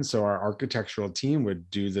discipline. So our architectural team would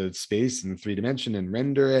do the space in 3D and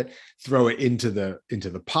render it, throw it into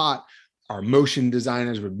the pot. Our motion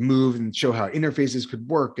designers would move and show how interfaces could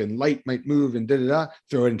work and light might move and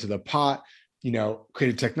throw it into the pot.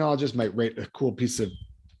 Creative technologists might write a cool piece of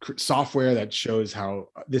software that shows how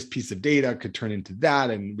this piece of data could turn into that.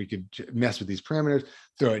 And we could mess with these parameters,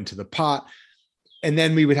 throw it into the pot. And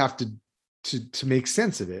then we would have to make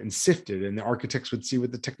sense of it and sift it. And the architects would see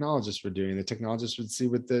what the technologists were doing. The technologists would see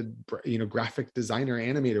what the, graphic designer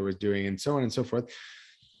animator was doing, and so on and so forth.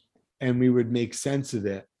 And we would make sense of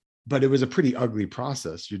it. But it was a pretty ugly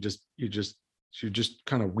process. You're just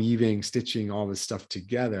kind of weaving, stitching all this stuff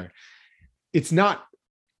together. It's not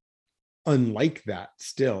unlike that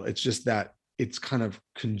still. It's just that it's kind of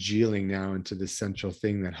congealing now into this central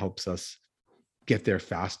thing that helps us get there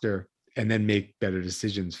faster and then make better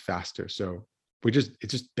decisions faster. So it's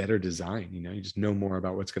just better design. You just know more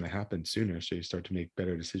about what's going to happen sooner, so you start to make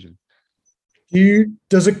better decisions. Do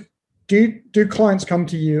clients come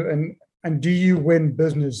to you and do you win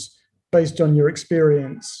business based on your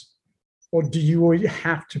experience, or do you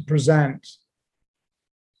have to present?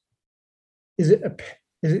 Is it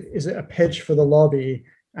a pitch for the lobby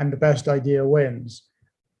and the best idea wins,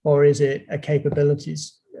 or is it a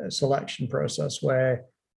capabilities selection process where,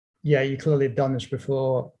 yeah, you clearly have done this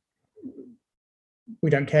before,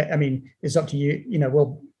 we don't care? I mean, it's up to you.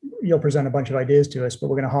 You'll present a bunch of ideas to us, but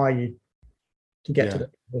we're going to hire you to get to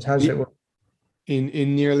this. How does it work?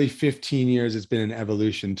 In nearly 15 years, it's been an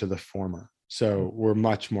evolution to the former. So we're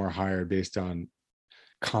much more hired based on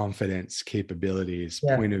confidence, capabilities,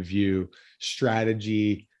 point of view,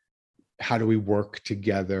 strategy. How do we work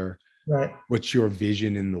together? Right. What's your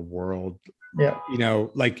vision in the world? Yeah.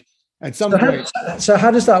 Like at some point. So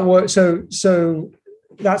how does that work? So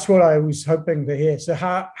that's what I was hoping to hear. So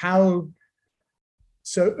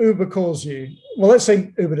Uber calls you. Well, let's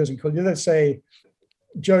say Uber doesn't call you. Let's say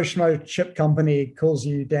Joe Schmo chip company calls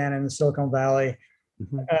you down in the Silicon Valley.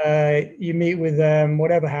 Mm-hmm. You meet with them,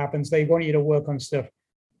 whatever happens, they want you to work on stuff.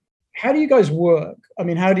 How do you guys work? I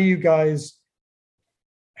mean, how does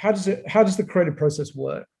the creative process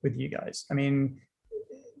work with you guys? I mean,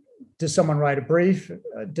 does someone write a brief?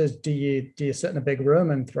 Do you sit in a big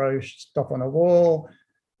room and throw stuff on a wall?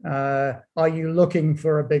 Are you looking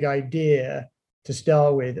for a big idea to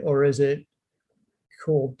start with, or is it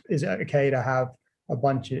okay to have a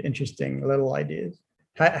bunch of interesting little ideas?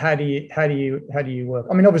 How do you work?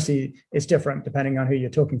 I mean, obviously it's different depending on who you're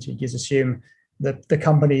talking to. You just assume that the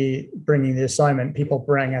company bringing the assignment, people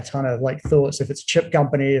bring a ton of like thoughts. If it's a chip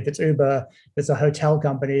company, if it's Uber, if it's a hotel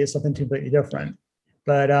company, it's something completely different.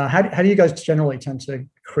 But how do you guys generally tend to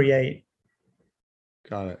create?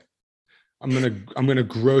 Got it. I'm gonna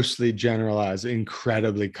grossly generalize an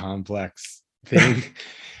incredibly complex thing,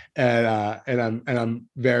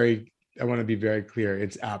 I want to be very clear.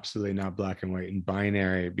 It's absolutely not black and white and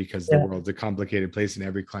binary, because the world's a complicated place and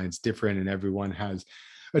every client's different and everyone has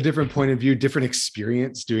a different point of view, different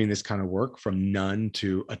experience doing this kind of work, from none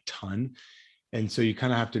to a ton. And so you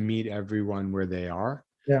kind of have to meet everyone where they are.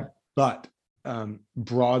 Yeah. But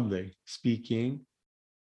broadly speaking,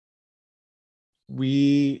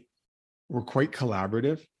 we were quite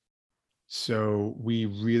collaborative. So we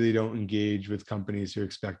really don't engage with companies who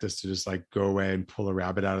expect us to just like go away and pull a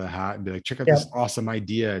rabbit out of the hat and be like, check out Yeah. this awesome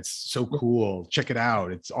idea. It's so cool. Check it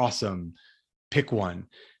out. It's awesome. Pick one.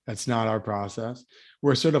 That's not our process.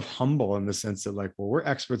 We're sort of humble in the sense that like, well, we're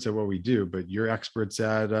experts at what we do, but you're experts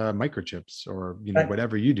at microchips or, you know, Right.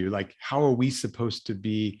 whatever you do. Like, how are we supposed to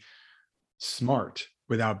be smart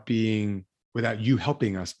without you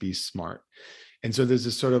helping us be smart? And so there's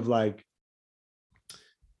this sort of like,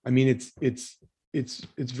 I mean, it's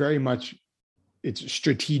very much, it's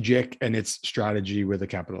strategic and it's strategy with a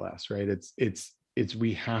capital S, right? It's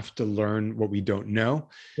we have to learn what we don't know.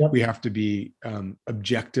 Yep. We have to be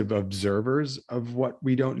objective observers of what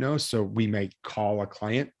we don't know. So we may call a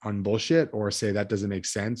client on bullshit or say that doesn't make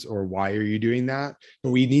sense or why are you doing that? But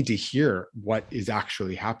we need to hear what is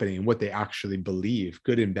actually happening and what they actually believe,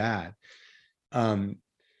 good and bad. And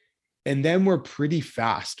then we're pretty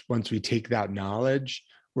fast once we take that knowledge.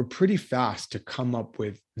 We're pretty fast to come up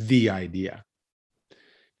with the idea.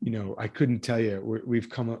 You know, I couldn't tell you, we've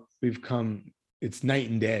come, it's night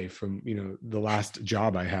and day from, you know, the last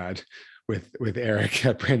job I had with Eric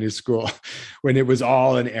at Brand New School, when it was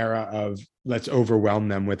all an era of let's overwhelm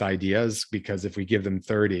them with ideas, because if we give them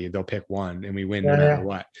 30, they'll pick one and we win no matter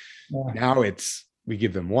what. Yeah. Now we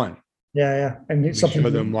give them one. Yeah. And it's We something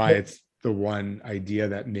show them why it's the one idea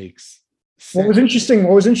that makes sense. What was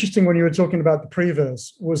interesting when you were talking about the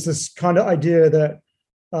preverse was this kind of idea that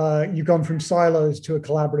you've gone from silos to a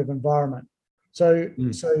collaborative environment. So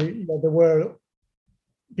you know, there were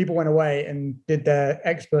people went away and did their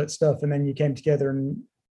expert stuff, and then you came together and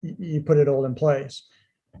you put it all in place.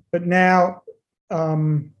 But now,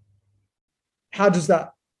 how does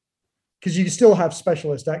that? Because you still have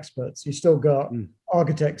specialist experts. You still got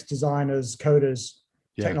architects, designers, coders,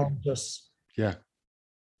 technologists. Yeah.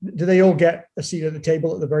 Do they all get a seat at the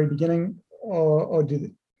table at the very beginning, or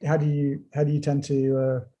how do you tend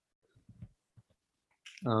to?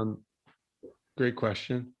 Great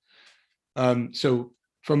question. So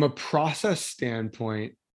from a process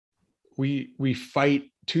standpoint, we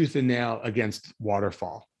fight tooth and nail against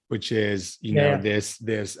waterfall, which is, you know, this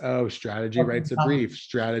strategy writes a brief,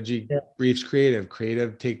 strategy briefs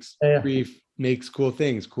creative takes brief, makes cool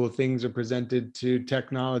things are presented to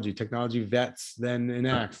technology vets, then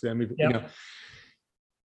enacts, then we, you know.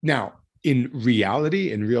 Now in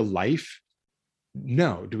reality, in real life,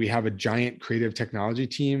 no. Do we have a giant creative technology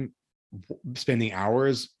team spending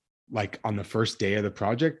hours like on the first day of the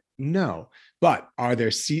project? No. But are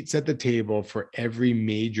there seats at the table for every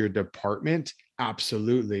major department?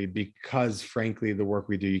 Absolutely. Because frankly, the work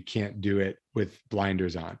we do, you can't do it with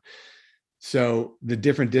blinders on. So the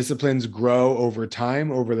different disciplines grow over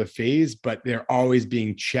time, over the phase, but they're always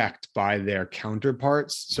being checked by their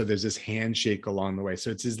counterparts. So there's this handshake along the way. So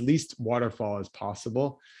it's as least waterfall as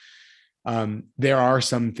possible. There are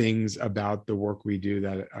some things about the work we do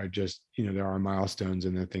that are just, you know, there are milestones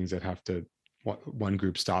and the things that have to, one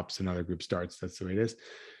group stops, another group starts. That's the way it is.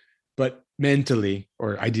 But mentally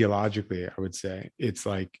or ideologically, I would say it's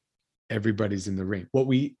like everybody's in the ring. What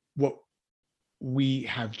we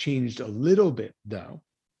have changed a little bit though,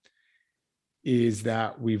 is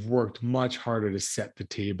that we've worked much harder to set the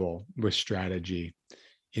table with strategy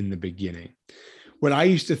in the beginning. What I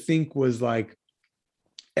used to think was like,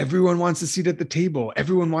 everyone wants a seat at the table.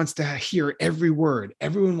 Everyone wants to hear every word.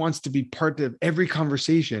 Everyone wants to be part of every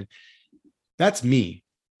conversation. That's me.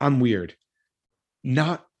 I'm weird.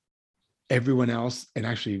 Not everyone else, and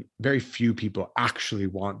actually very few people actually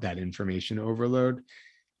want that information overload.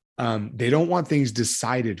 They don't want things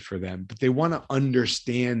decided for them, but they want to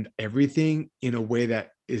understand everything in a way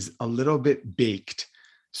that is a little bit baked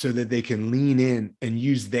so that they can lean in and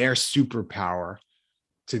use their superpower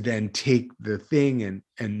to then take the thing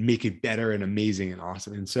and make it better and amazing and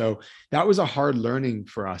awesome. And so that was a hard learning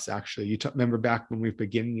for us, actually. You remember back when we were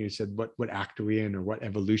beginning, you said, what act are we in, or what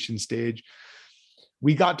evolution stage?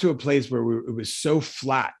 We got to a place where it was so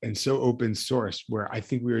flat and so open source, where I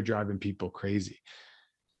think we were driving people crazy.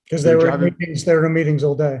 Because there were meetings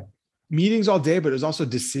all day. Meetings all day, but it was also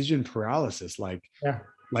decision paralysis. Like,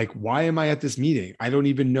 why am I at this meeting? I don't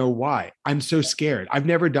even know why. I'm so scared. I've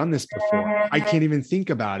never done this before. I can't even think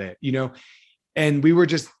about it, you know? And we were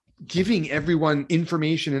just giving everyone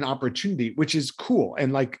information and opportunity, which is cool.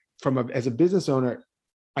 And like as a business owner,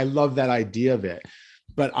 I love that idea of it.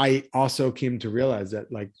 But I also came to realize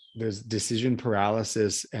that like there's decision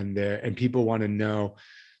paralysis and people want to know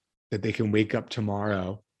that they can wake up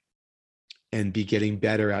tomorrow and be getting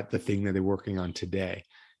better at the thing that they're working on today.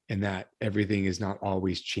 and that everything is not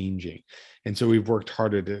always changing. And so we've worked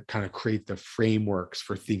harder to kind of create the frameworks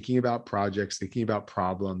for thinking about projects, thinking about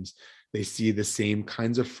problems. They see the same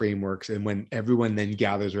kinds of frameworks. And when everyone then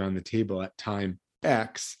gathers around the table at time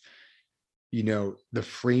X, the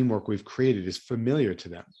framework we've created is familiar to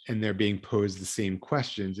them, and they're being posed the same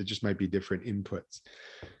questions. It just might be different inputs.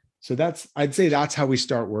 So I'd say that's how we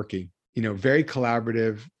start working, very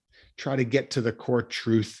collaborative, try to get to the core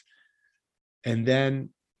truth. And then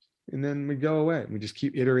we go away. We just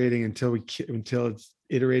keep iterating until it's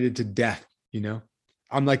iterated to death.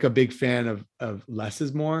 I'm like a big fan of less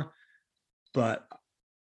is more, but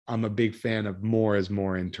I'm a big fan of more is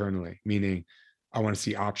more internally, meaning I want to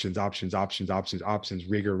see options,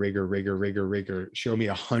 rigor. Show me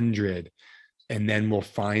 100. And then we'll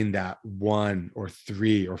find that 1 or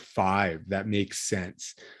 3 or 5 that makes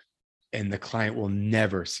sense. And the client will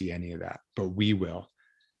never see any of that, but we will.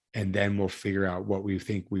 And then we'll figure out what we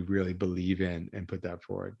think we really believe in and put that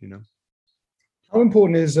forward, How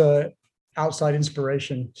important is outside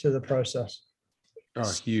inspiration to the process?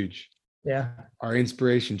 Oh, huge. Yeah. Our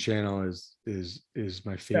inspiration channel is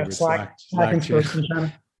my favorite Slack inspiration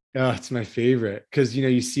channel. Oh, it's my favorite because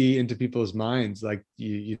you see into people's minds, like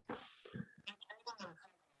you.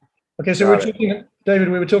 Okay, so David,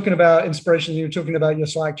 we were talking about inspiration. You were talking about your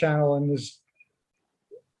Slack channel, and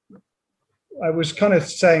I was kind of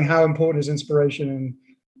saying how important is inspiration, and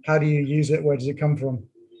how do you use it? Where does it come from?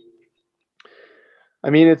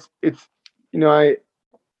 I mean, it's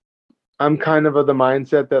I'm kind of the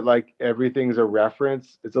mindset that like everything's a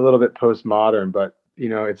reference. It's a little bit postmodern, but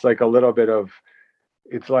it's like a little bit of,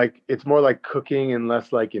 it's more like cooking and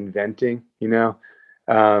less like inventing,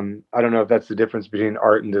 I don't know if that's the difference between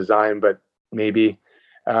art and design, but maybe,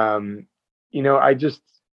 I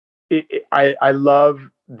love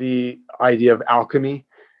the idea of alchemy,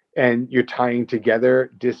 and you're tying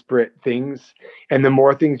together disparate things. And the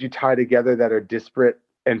more things you tie together that are disparate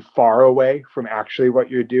and far away from actually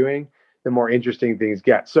what you're doing, the more interesting things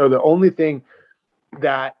get. So the only thing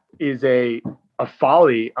that is a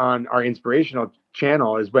folly on our inspirational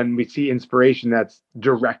channel is when we see inspiration that's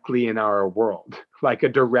directly in our world, like a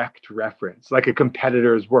direct reference, like a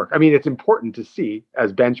competitor's work. I mean, it's important to see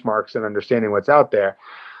as benchmarks and understanding what's out there,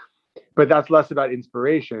 but that's less about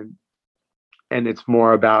inspiration, and it's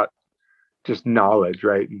more about just knowledge,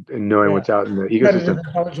 right? And knowing what's out in the ecosystem.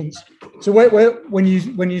 Intelligence. So when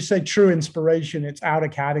you say true inspiration, it's out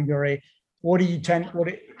of category. What do you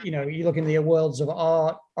you look in the worlds of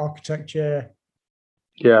art, architecture?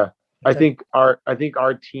 Yeah. I think our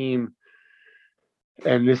team,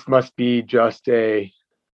 and this must be just a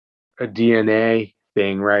DNA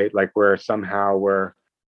thing, right? Like we're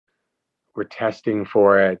testing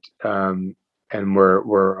for it, and we're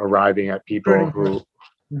arriving at people who,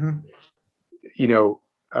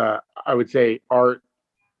 I would say art,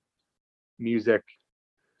 music,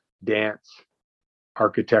 dance,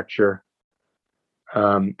 architecture.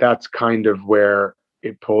 That's kind of where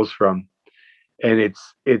it pulls from. And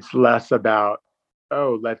it's less about,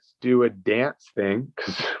 oh, let's do a dance thing,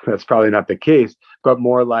 because that's probably not the case, but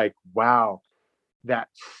more like, wow, that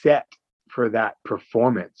set for that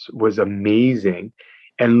performance was amazing.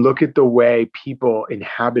 And look at the way people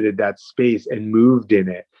inhabited that space and moved in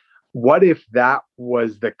it. What if that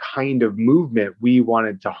was the kind of movement we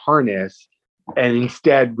wanted to harness? And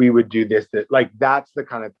instead we would do this, that's the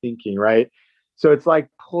kind of thinking, right? So it's like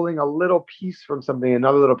pulling a little piece from something,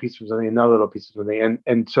 another little piece from something, another little piece of something,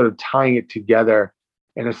 and sort of tying it together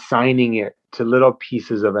and assigning it to little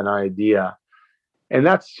pieces of an idea. And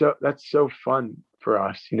that's so fun for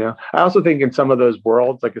us, I also think in some of those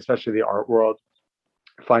worlds, like especially the art world,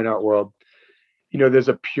 fine art world, there's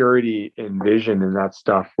a purity in vision in that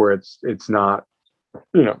stuff where it's not,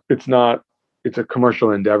 it's a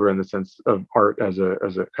commercial endeavor in the sense of art as a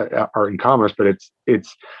art and commerce, but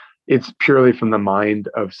it's purely from the mind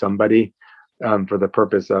of somebody, for the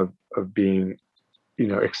purpose of being,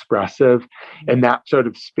 expressive. And that sort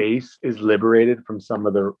of space is liberated from some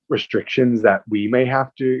of the restrictions that we may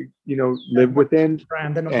have to, live within.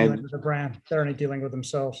 Brand. They're not dealing with the brand. They're only dealing with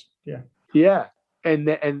themselves. Yeah. Yeah. And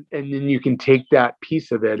then you can take that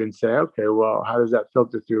piece of it and say, okay, well, how does that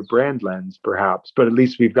filter through a brand lens, perhaps? But at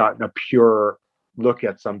least we've gotten a pure look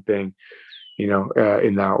at something,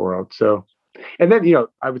 in that world. So, and then,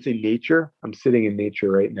 I would say nature. I'm sitting in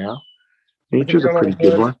nature right now. Nature's a pretty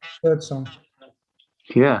good one. Bird song.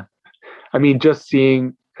 Yeah. I mean, just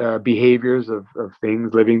seeing behaviors of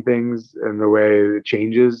things, living things, and the way it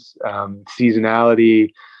changes,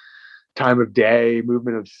 seasonality, time of day,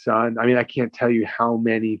 movement of sun. I mean, I can't tell you how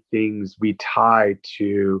many things we tie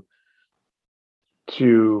to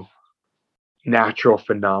natural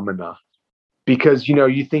phenomena. Because, you know,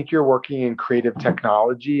 you think you're working in creative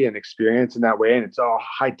technology and experience in that way, and it's all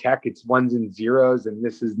high tech, it's ones and zeros, and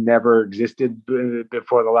this has never existed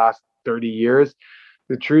before the last 30 years.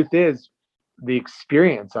 The truth is, the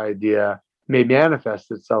experience idea may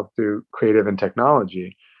manifest itself through creative and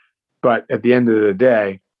technology. But at the end of the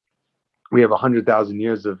day, we have 100,000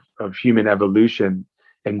 years of human evolution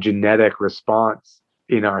and genetic response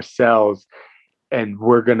in our cells, and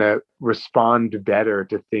we're going to respond better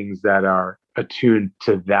to things that are attuned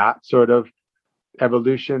to that sort of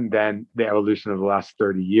evolution than the evolution of the last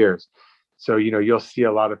 30 years. So, you know, you'll see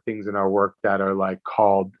a lot of things in our work that are like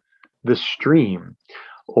called the stream,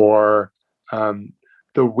 or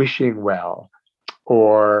the wishing well,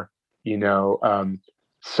 or, you know,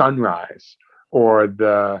 sunrise, or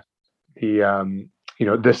the you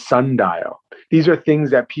know, the sundial. These are things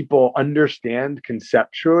that people understand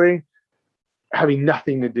conceptually, having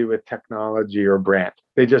nothing to do with technology or brand.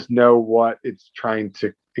 They just know what it's trying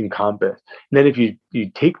to encompass. And then if you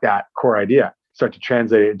take that core idea, start to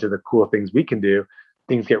translate it into the cool things we can do,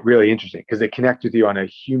 things get really interesting because they connect with you on a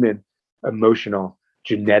human, emotional,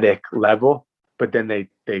 genetic level, but then they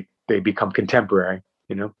become contemporary,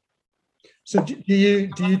 you know? So do you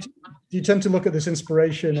tend to look at this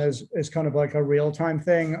inspiration as kind of like a real-time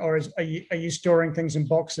thing, or are you storing things in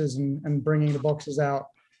boxes and bringing the boxes out?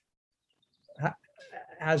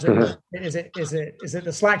 Is it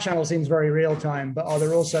the Slack channel seems very real time, but are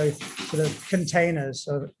there also sort of containers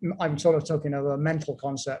of, I'm sort of talking of a mental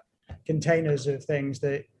concept, containers of things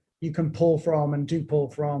that you can pull from and do pull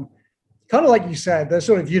from, kind of like you said, they're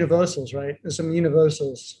sort of universals, right? There's some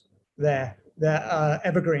universals there that are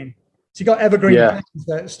evergreen. So you got evergreen things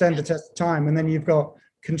that stand the test of time, and then you've got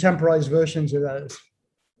contemporized versions of those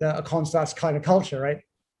that are that's kind of culture, right?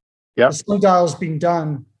 Yeah. The sundial's been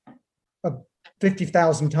done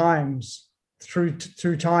 50,000 times through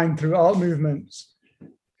time, through art movements.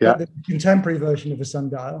 Yeah. The contemporary version of a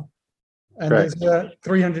sundial, and there's a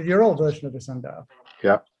 300-year-old version of a sundial.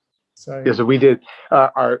 Yeah. So we did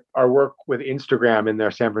our work with Instagram in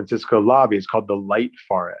their San Francisco lobby is called the Light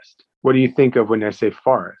Forest. What do you think of when I say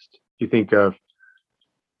forest? You think of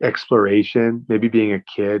exploration, maybe being a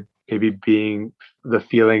kid, maybe being the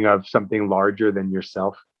feeling of something larger than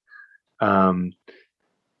yourself.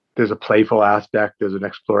 There's a playful aspect, there's an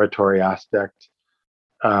exploratory aspect.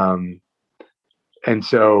 And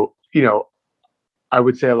so, you know, I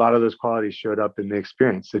would say a lot of those qualities showed up in the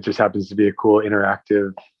experience. It just happens to be a cool,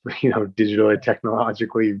 interactive, you know, digitally,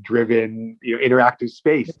 technologically driven, you know, interactive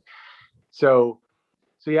space. So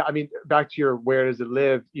yeah, I mean, back to your where does it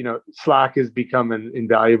live? You know, Slack has become an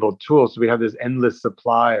invaluable tool. So we have this endless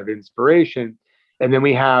supply of inspiration, and then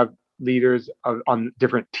we have leaders on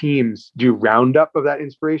different teams do roundup of that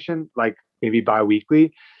inspiration, like maybe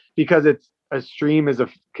bi-weekly, because it's a stream is a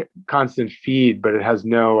constant feed, but it has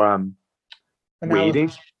no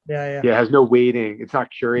weighting. Yeah. It has no weighting. It's not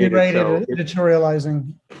curated. So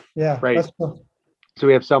editorializing. Yeah. Right. That's cool. So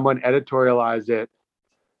we have someone editorialize it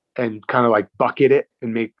and kind of like bucket it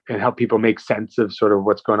and help people make sense of sort of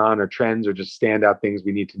what's going on, or trends, or just standout things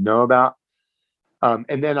we need to know about.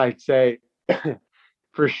 And then I'd say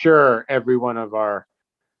for sure, every one of our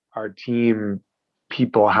team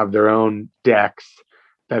people have their own decks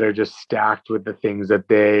that are just stacked with the things that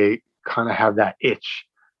they kind of have that itch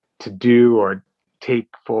to do or take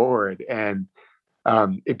forward. And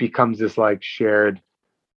it becomes this like shared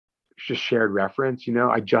reference. You know,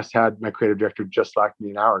 I just had my creative director just Slacked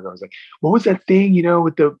me an hour ago. I was like, what was that thing, you know,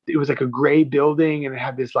 it was like a gray building and it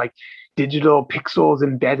had this like digital pixels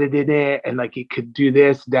embedded in it, and like it could do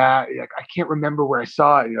this, that. Like, I can't remember where I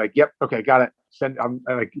saw it. And you're like, yep, okay, got it. I'll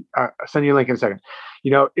send you a link in a second.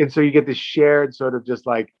 You know, and so you get this shared sort of just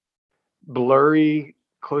like blurry,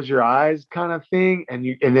 close your eyes kind of thing. And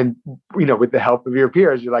then, you know, with the help of your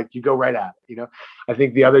peers, you're like, you go right at it. You know, I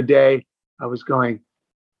think the other day I was going,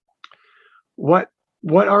 what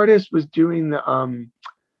artist was doing the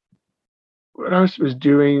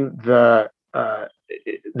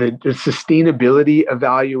sustainability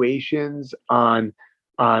evaluations on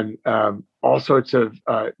all sorts of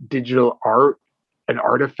digital art and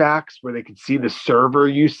artifacts, where they could see the server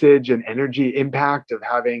usage and energy impact of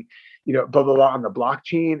having, you know, blah blah blah on the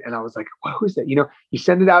blockchain. And I was like, well, who's that? You know, you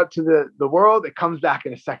send it out to the world, it comes back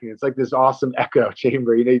in a second. It's like this awesome echo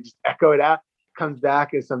chamber. You know, you just echo it out, comes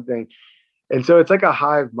back as something. And so it's like a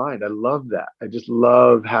hive mind. I love that. I just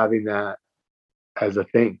love having that as a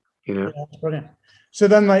thing, you know? Yeah, that's brilliant. So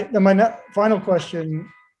then my final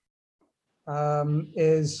question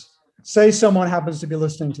is, say someone happens to be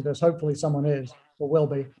listening to this, hopefully someone is or will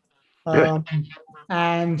be, Um,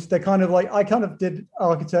 and they're kind of like, I kind of did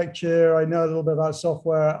architecture. I know a little bit about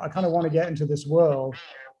software. I kind of want to get into this world.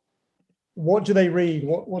 What do they read?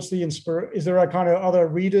 What's the inspiration? Is there a kind of other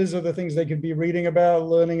readers, other things they could be reading about,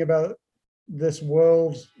 learning about this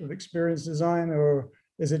world of experience design, or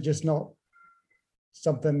is it just not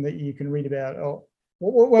something that you can read about? Or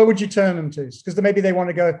where would you turn them to? Because maybe they want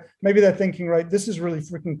to go, maybe they're thinking, right, this is really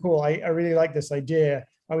freaking cool. I really like this idea.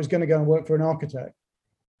 I was going to go and work for an architect.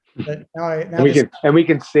 But now we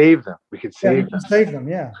can save them. We can save them. Save them,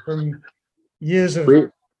 yeah, from years of.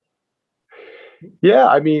 Yeah,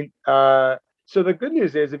 I mean, so the good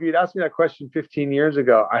news is, if you'd asked me that question 15 years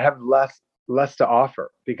ago, I have less to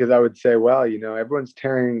offer, because I would say, well, everyone's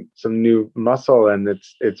tearing some new muscle, and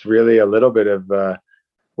it's really a little bit of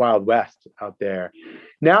Wild West out there.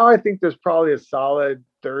 Now I think there's probably a solid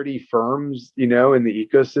 30 firms, in the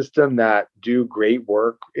ecosystem that do great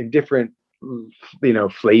work in different,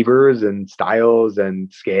 flavors and styles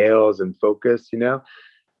and scales and focus,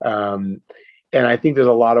 and I think there's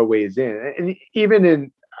a lot of ways in. And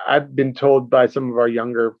even I've been told by some of our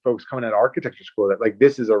younger folks coming out of architecture school that, like,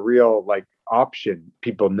 this is a real, like, option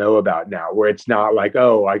people know about now, where it's not like,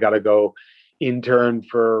 oh, I got to go intern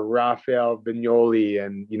for Raphael Vignoli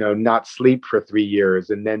and, not sleep for 3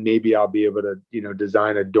 years, and then maybe I'll be able to,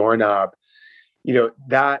 design a doorknob.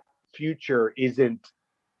 That future isn't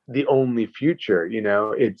the only future.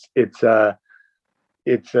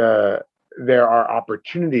 There are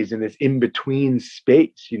opportunities in this in-between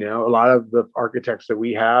space. A lot of the architects that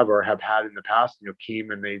we have or have had in the past,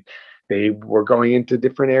 came and they were going into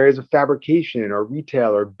different areas of fabrication or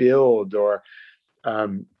retail or build or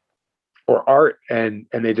art, and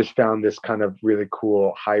they just found this kind of really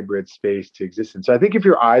cool hybrid space to exist in. So I think if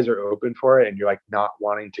your eyes are open for it, and you're, like, not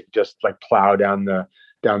wanting to just, like, plow down the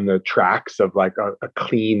tracks of, like, a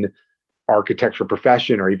clean architecture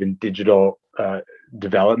profession, or even digital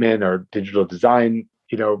development or digital design,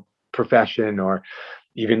 profession, or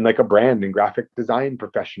even like a brand and graphic design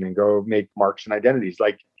profession, and go make marks and identities,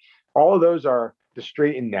 like, all of those are the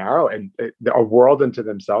straight and narrow, and a world unto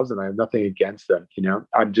themselves, and I have nothing against them.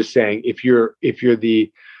 I'm just saying, if you're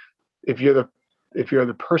the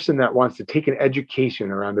person that wants to take an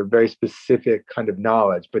education around a very specific kind of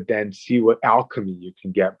knowledge, but then see what alchemy you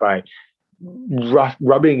can get by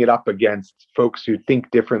rubbing it up against folks who think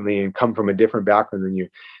differently and come from a different background than you,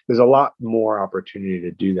 there's a lot more opportunity to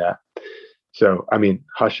do that. So, I mean,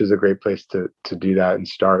 Hush is a great place to do that and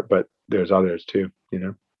start, but there's others too,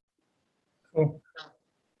 Cool.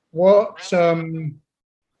 What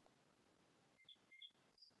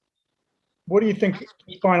do you think?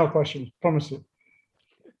 Final question, promise it.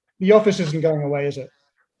 The office isn't going away, is it?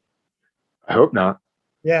 I hope not.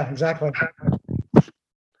 Yeah, exactly.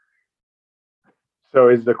 So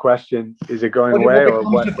is the question, is it going away, or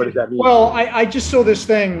what does that mean? Well, I just saw this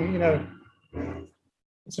thing,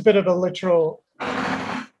 it's a bit of a literal.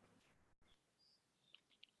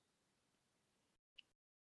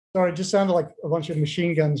 Sorry, it just sounded like a bunch of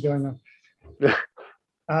machine guns going on.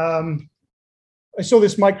 I saw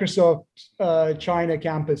this Microsoft China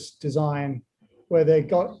campus design where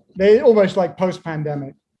they almost like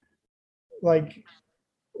post-pandemic, like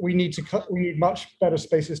we need much better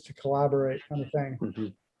spaces to collaborate, kind of thing. Mm-hmm.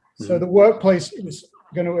 So the workplace is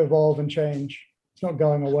going to evolve and change. It's not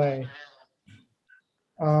going away.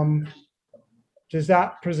 Does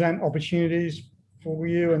that present opportunities for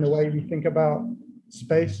you in the way you think about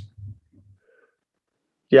space?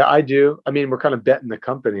 Yeah, I do. I mean, we're kind of betting the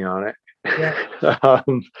company on it. Yeah.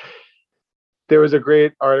 There was a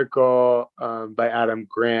great article by Adam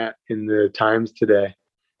Grant in the Times today.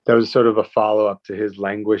 That was sort of a follow-up to his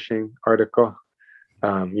languishing article.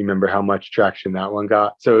 You remember how much traction that one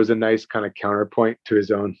got? So it was a nice kind of counterpoint to his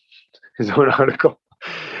own article,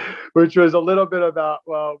 which was a little bit about,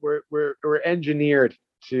 well, we're engineered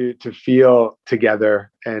to feel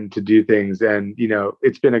together and to do things, and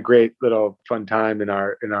it's been a great little fun time in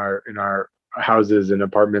our houses and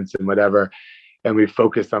apartments and whatever, and we've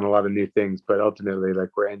focused on a lot of new things, but ultimately, like,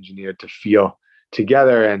 we're engineered to feel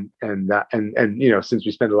together, and since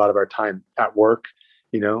we spend a lot of our time at work,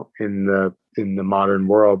 in the modern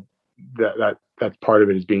world, that's part of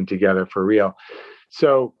it, is being together for real.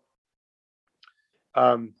 So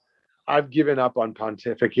I've given up on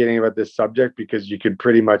pontificating about this subject, because you could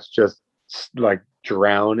pretty much just, like,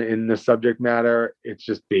 drown in the subject matter. It's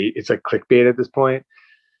just bait. It's like clickbait at this point.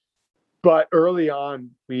 But early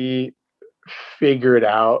on, we figured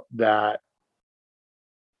out that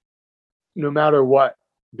no matter what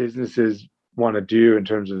businesses want to do in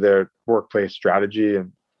terms of their workplace strategy,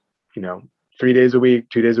 and 3 days a week,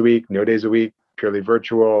 2 days a week, no days a week, purely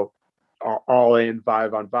virtual, all in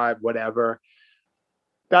 5-on-5, whatever.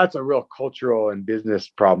 That's a real cultural and business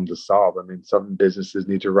problem to solve. I mean, some businesses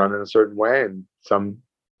need to run in a certain way and some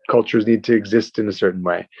cultures need to exist in a certain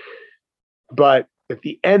way. But at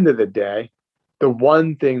the end of the day, the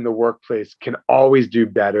one thing the workplace can always do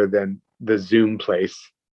better than the Zoom place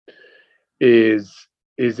is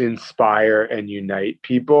inspire and unite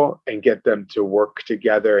people and get them to work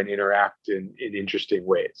together and interact in interesting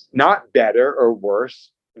ways. Not better or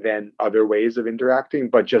worse than other ways of interacting,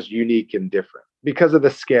 but just unique and different because of the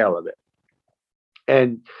scale of it.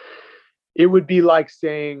 And it would be like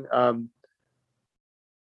saying, I'm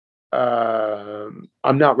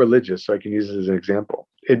not religious, so I can use it as an example.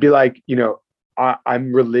 It'd be like,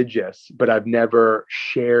 I'm religious, but I've never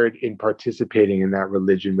shared in participating in that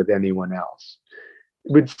religion with anyone else.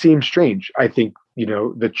 It would seem strange. I think,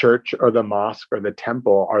 the church or the mosque or the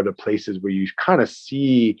temple are the places where you kind of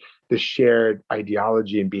see the shared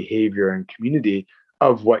ideology and behavior and community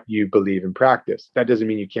of what you believe and practice. That doesn't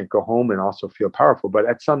mean you can't go home and also feel powerful, but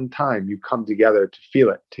at some time you come together to feel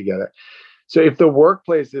it together. So if the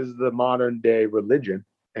workplace is the modern day religion,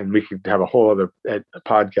 and we could have a whole other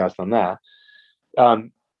podcast on that,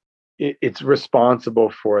 it's responsible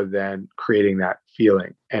for then creating that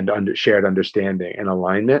feeling and shared understanding and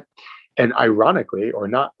alignment. And ironically, or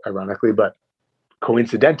not ironically, but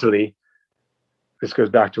coincidentally, this goes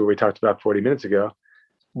back to what we talked about 40 minutes ago.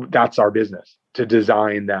 That's our business, to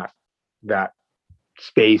design that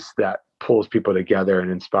space that pulls people together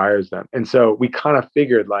and inspires them. And so we kind of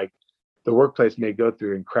figured like the workplace may go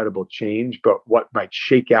through incredible change, but what might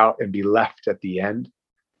shake out and be left at the end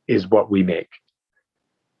is what we make.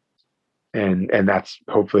 And that's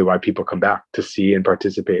hopefully why people come back to see and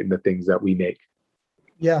participate in the things that we make.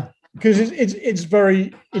 Yeah, because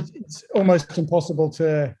it's almost impossible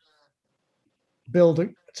to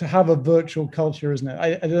have a virtual culture, isn't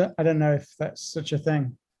it? I don't know if that's such a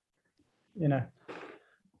thing. I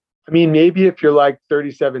mean, maybe if you're like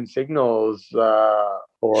 37 Signals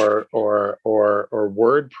or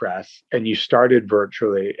WordPress, and you started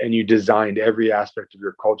virtually and you designed every aspect of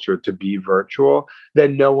your culture to be virtual,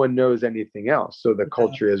 then no one knows anything else. So the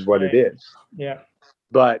culture is what it is. Yeah.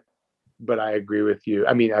 But I agree with you.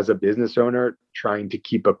 I mean, as a business owner, trying to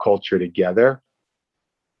keep a culture together,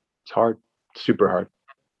 it's hard, super hard.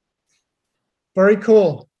 Very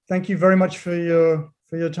cool. Thank you very much for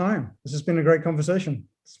your time. This has been a great conversation.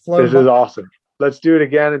 This is awesome. Let's do it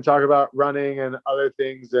again and talk about running and other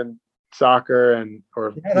things and soccer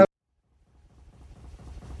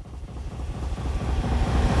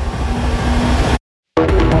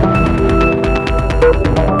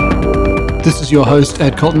This is your host,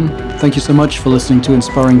 Ed Cotton. Thank you so much for listening to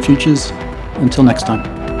Inspiring Futures. Until next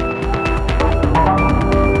time.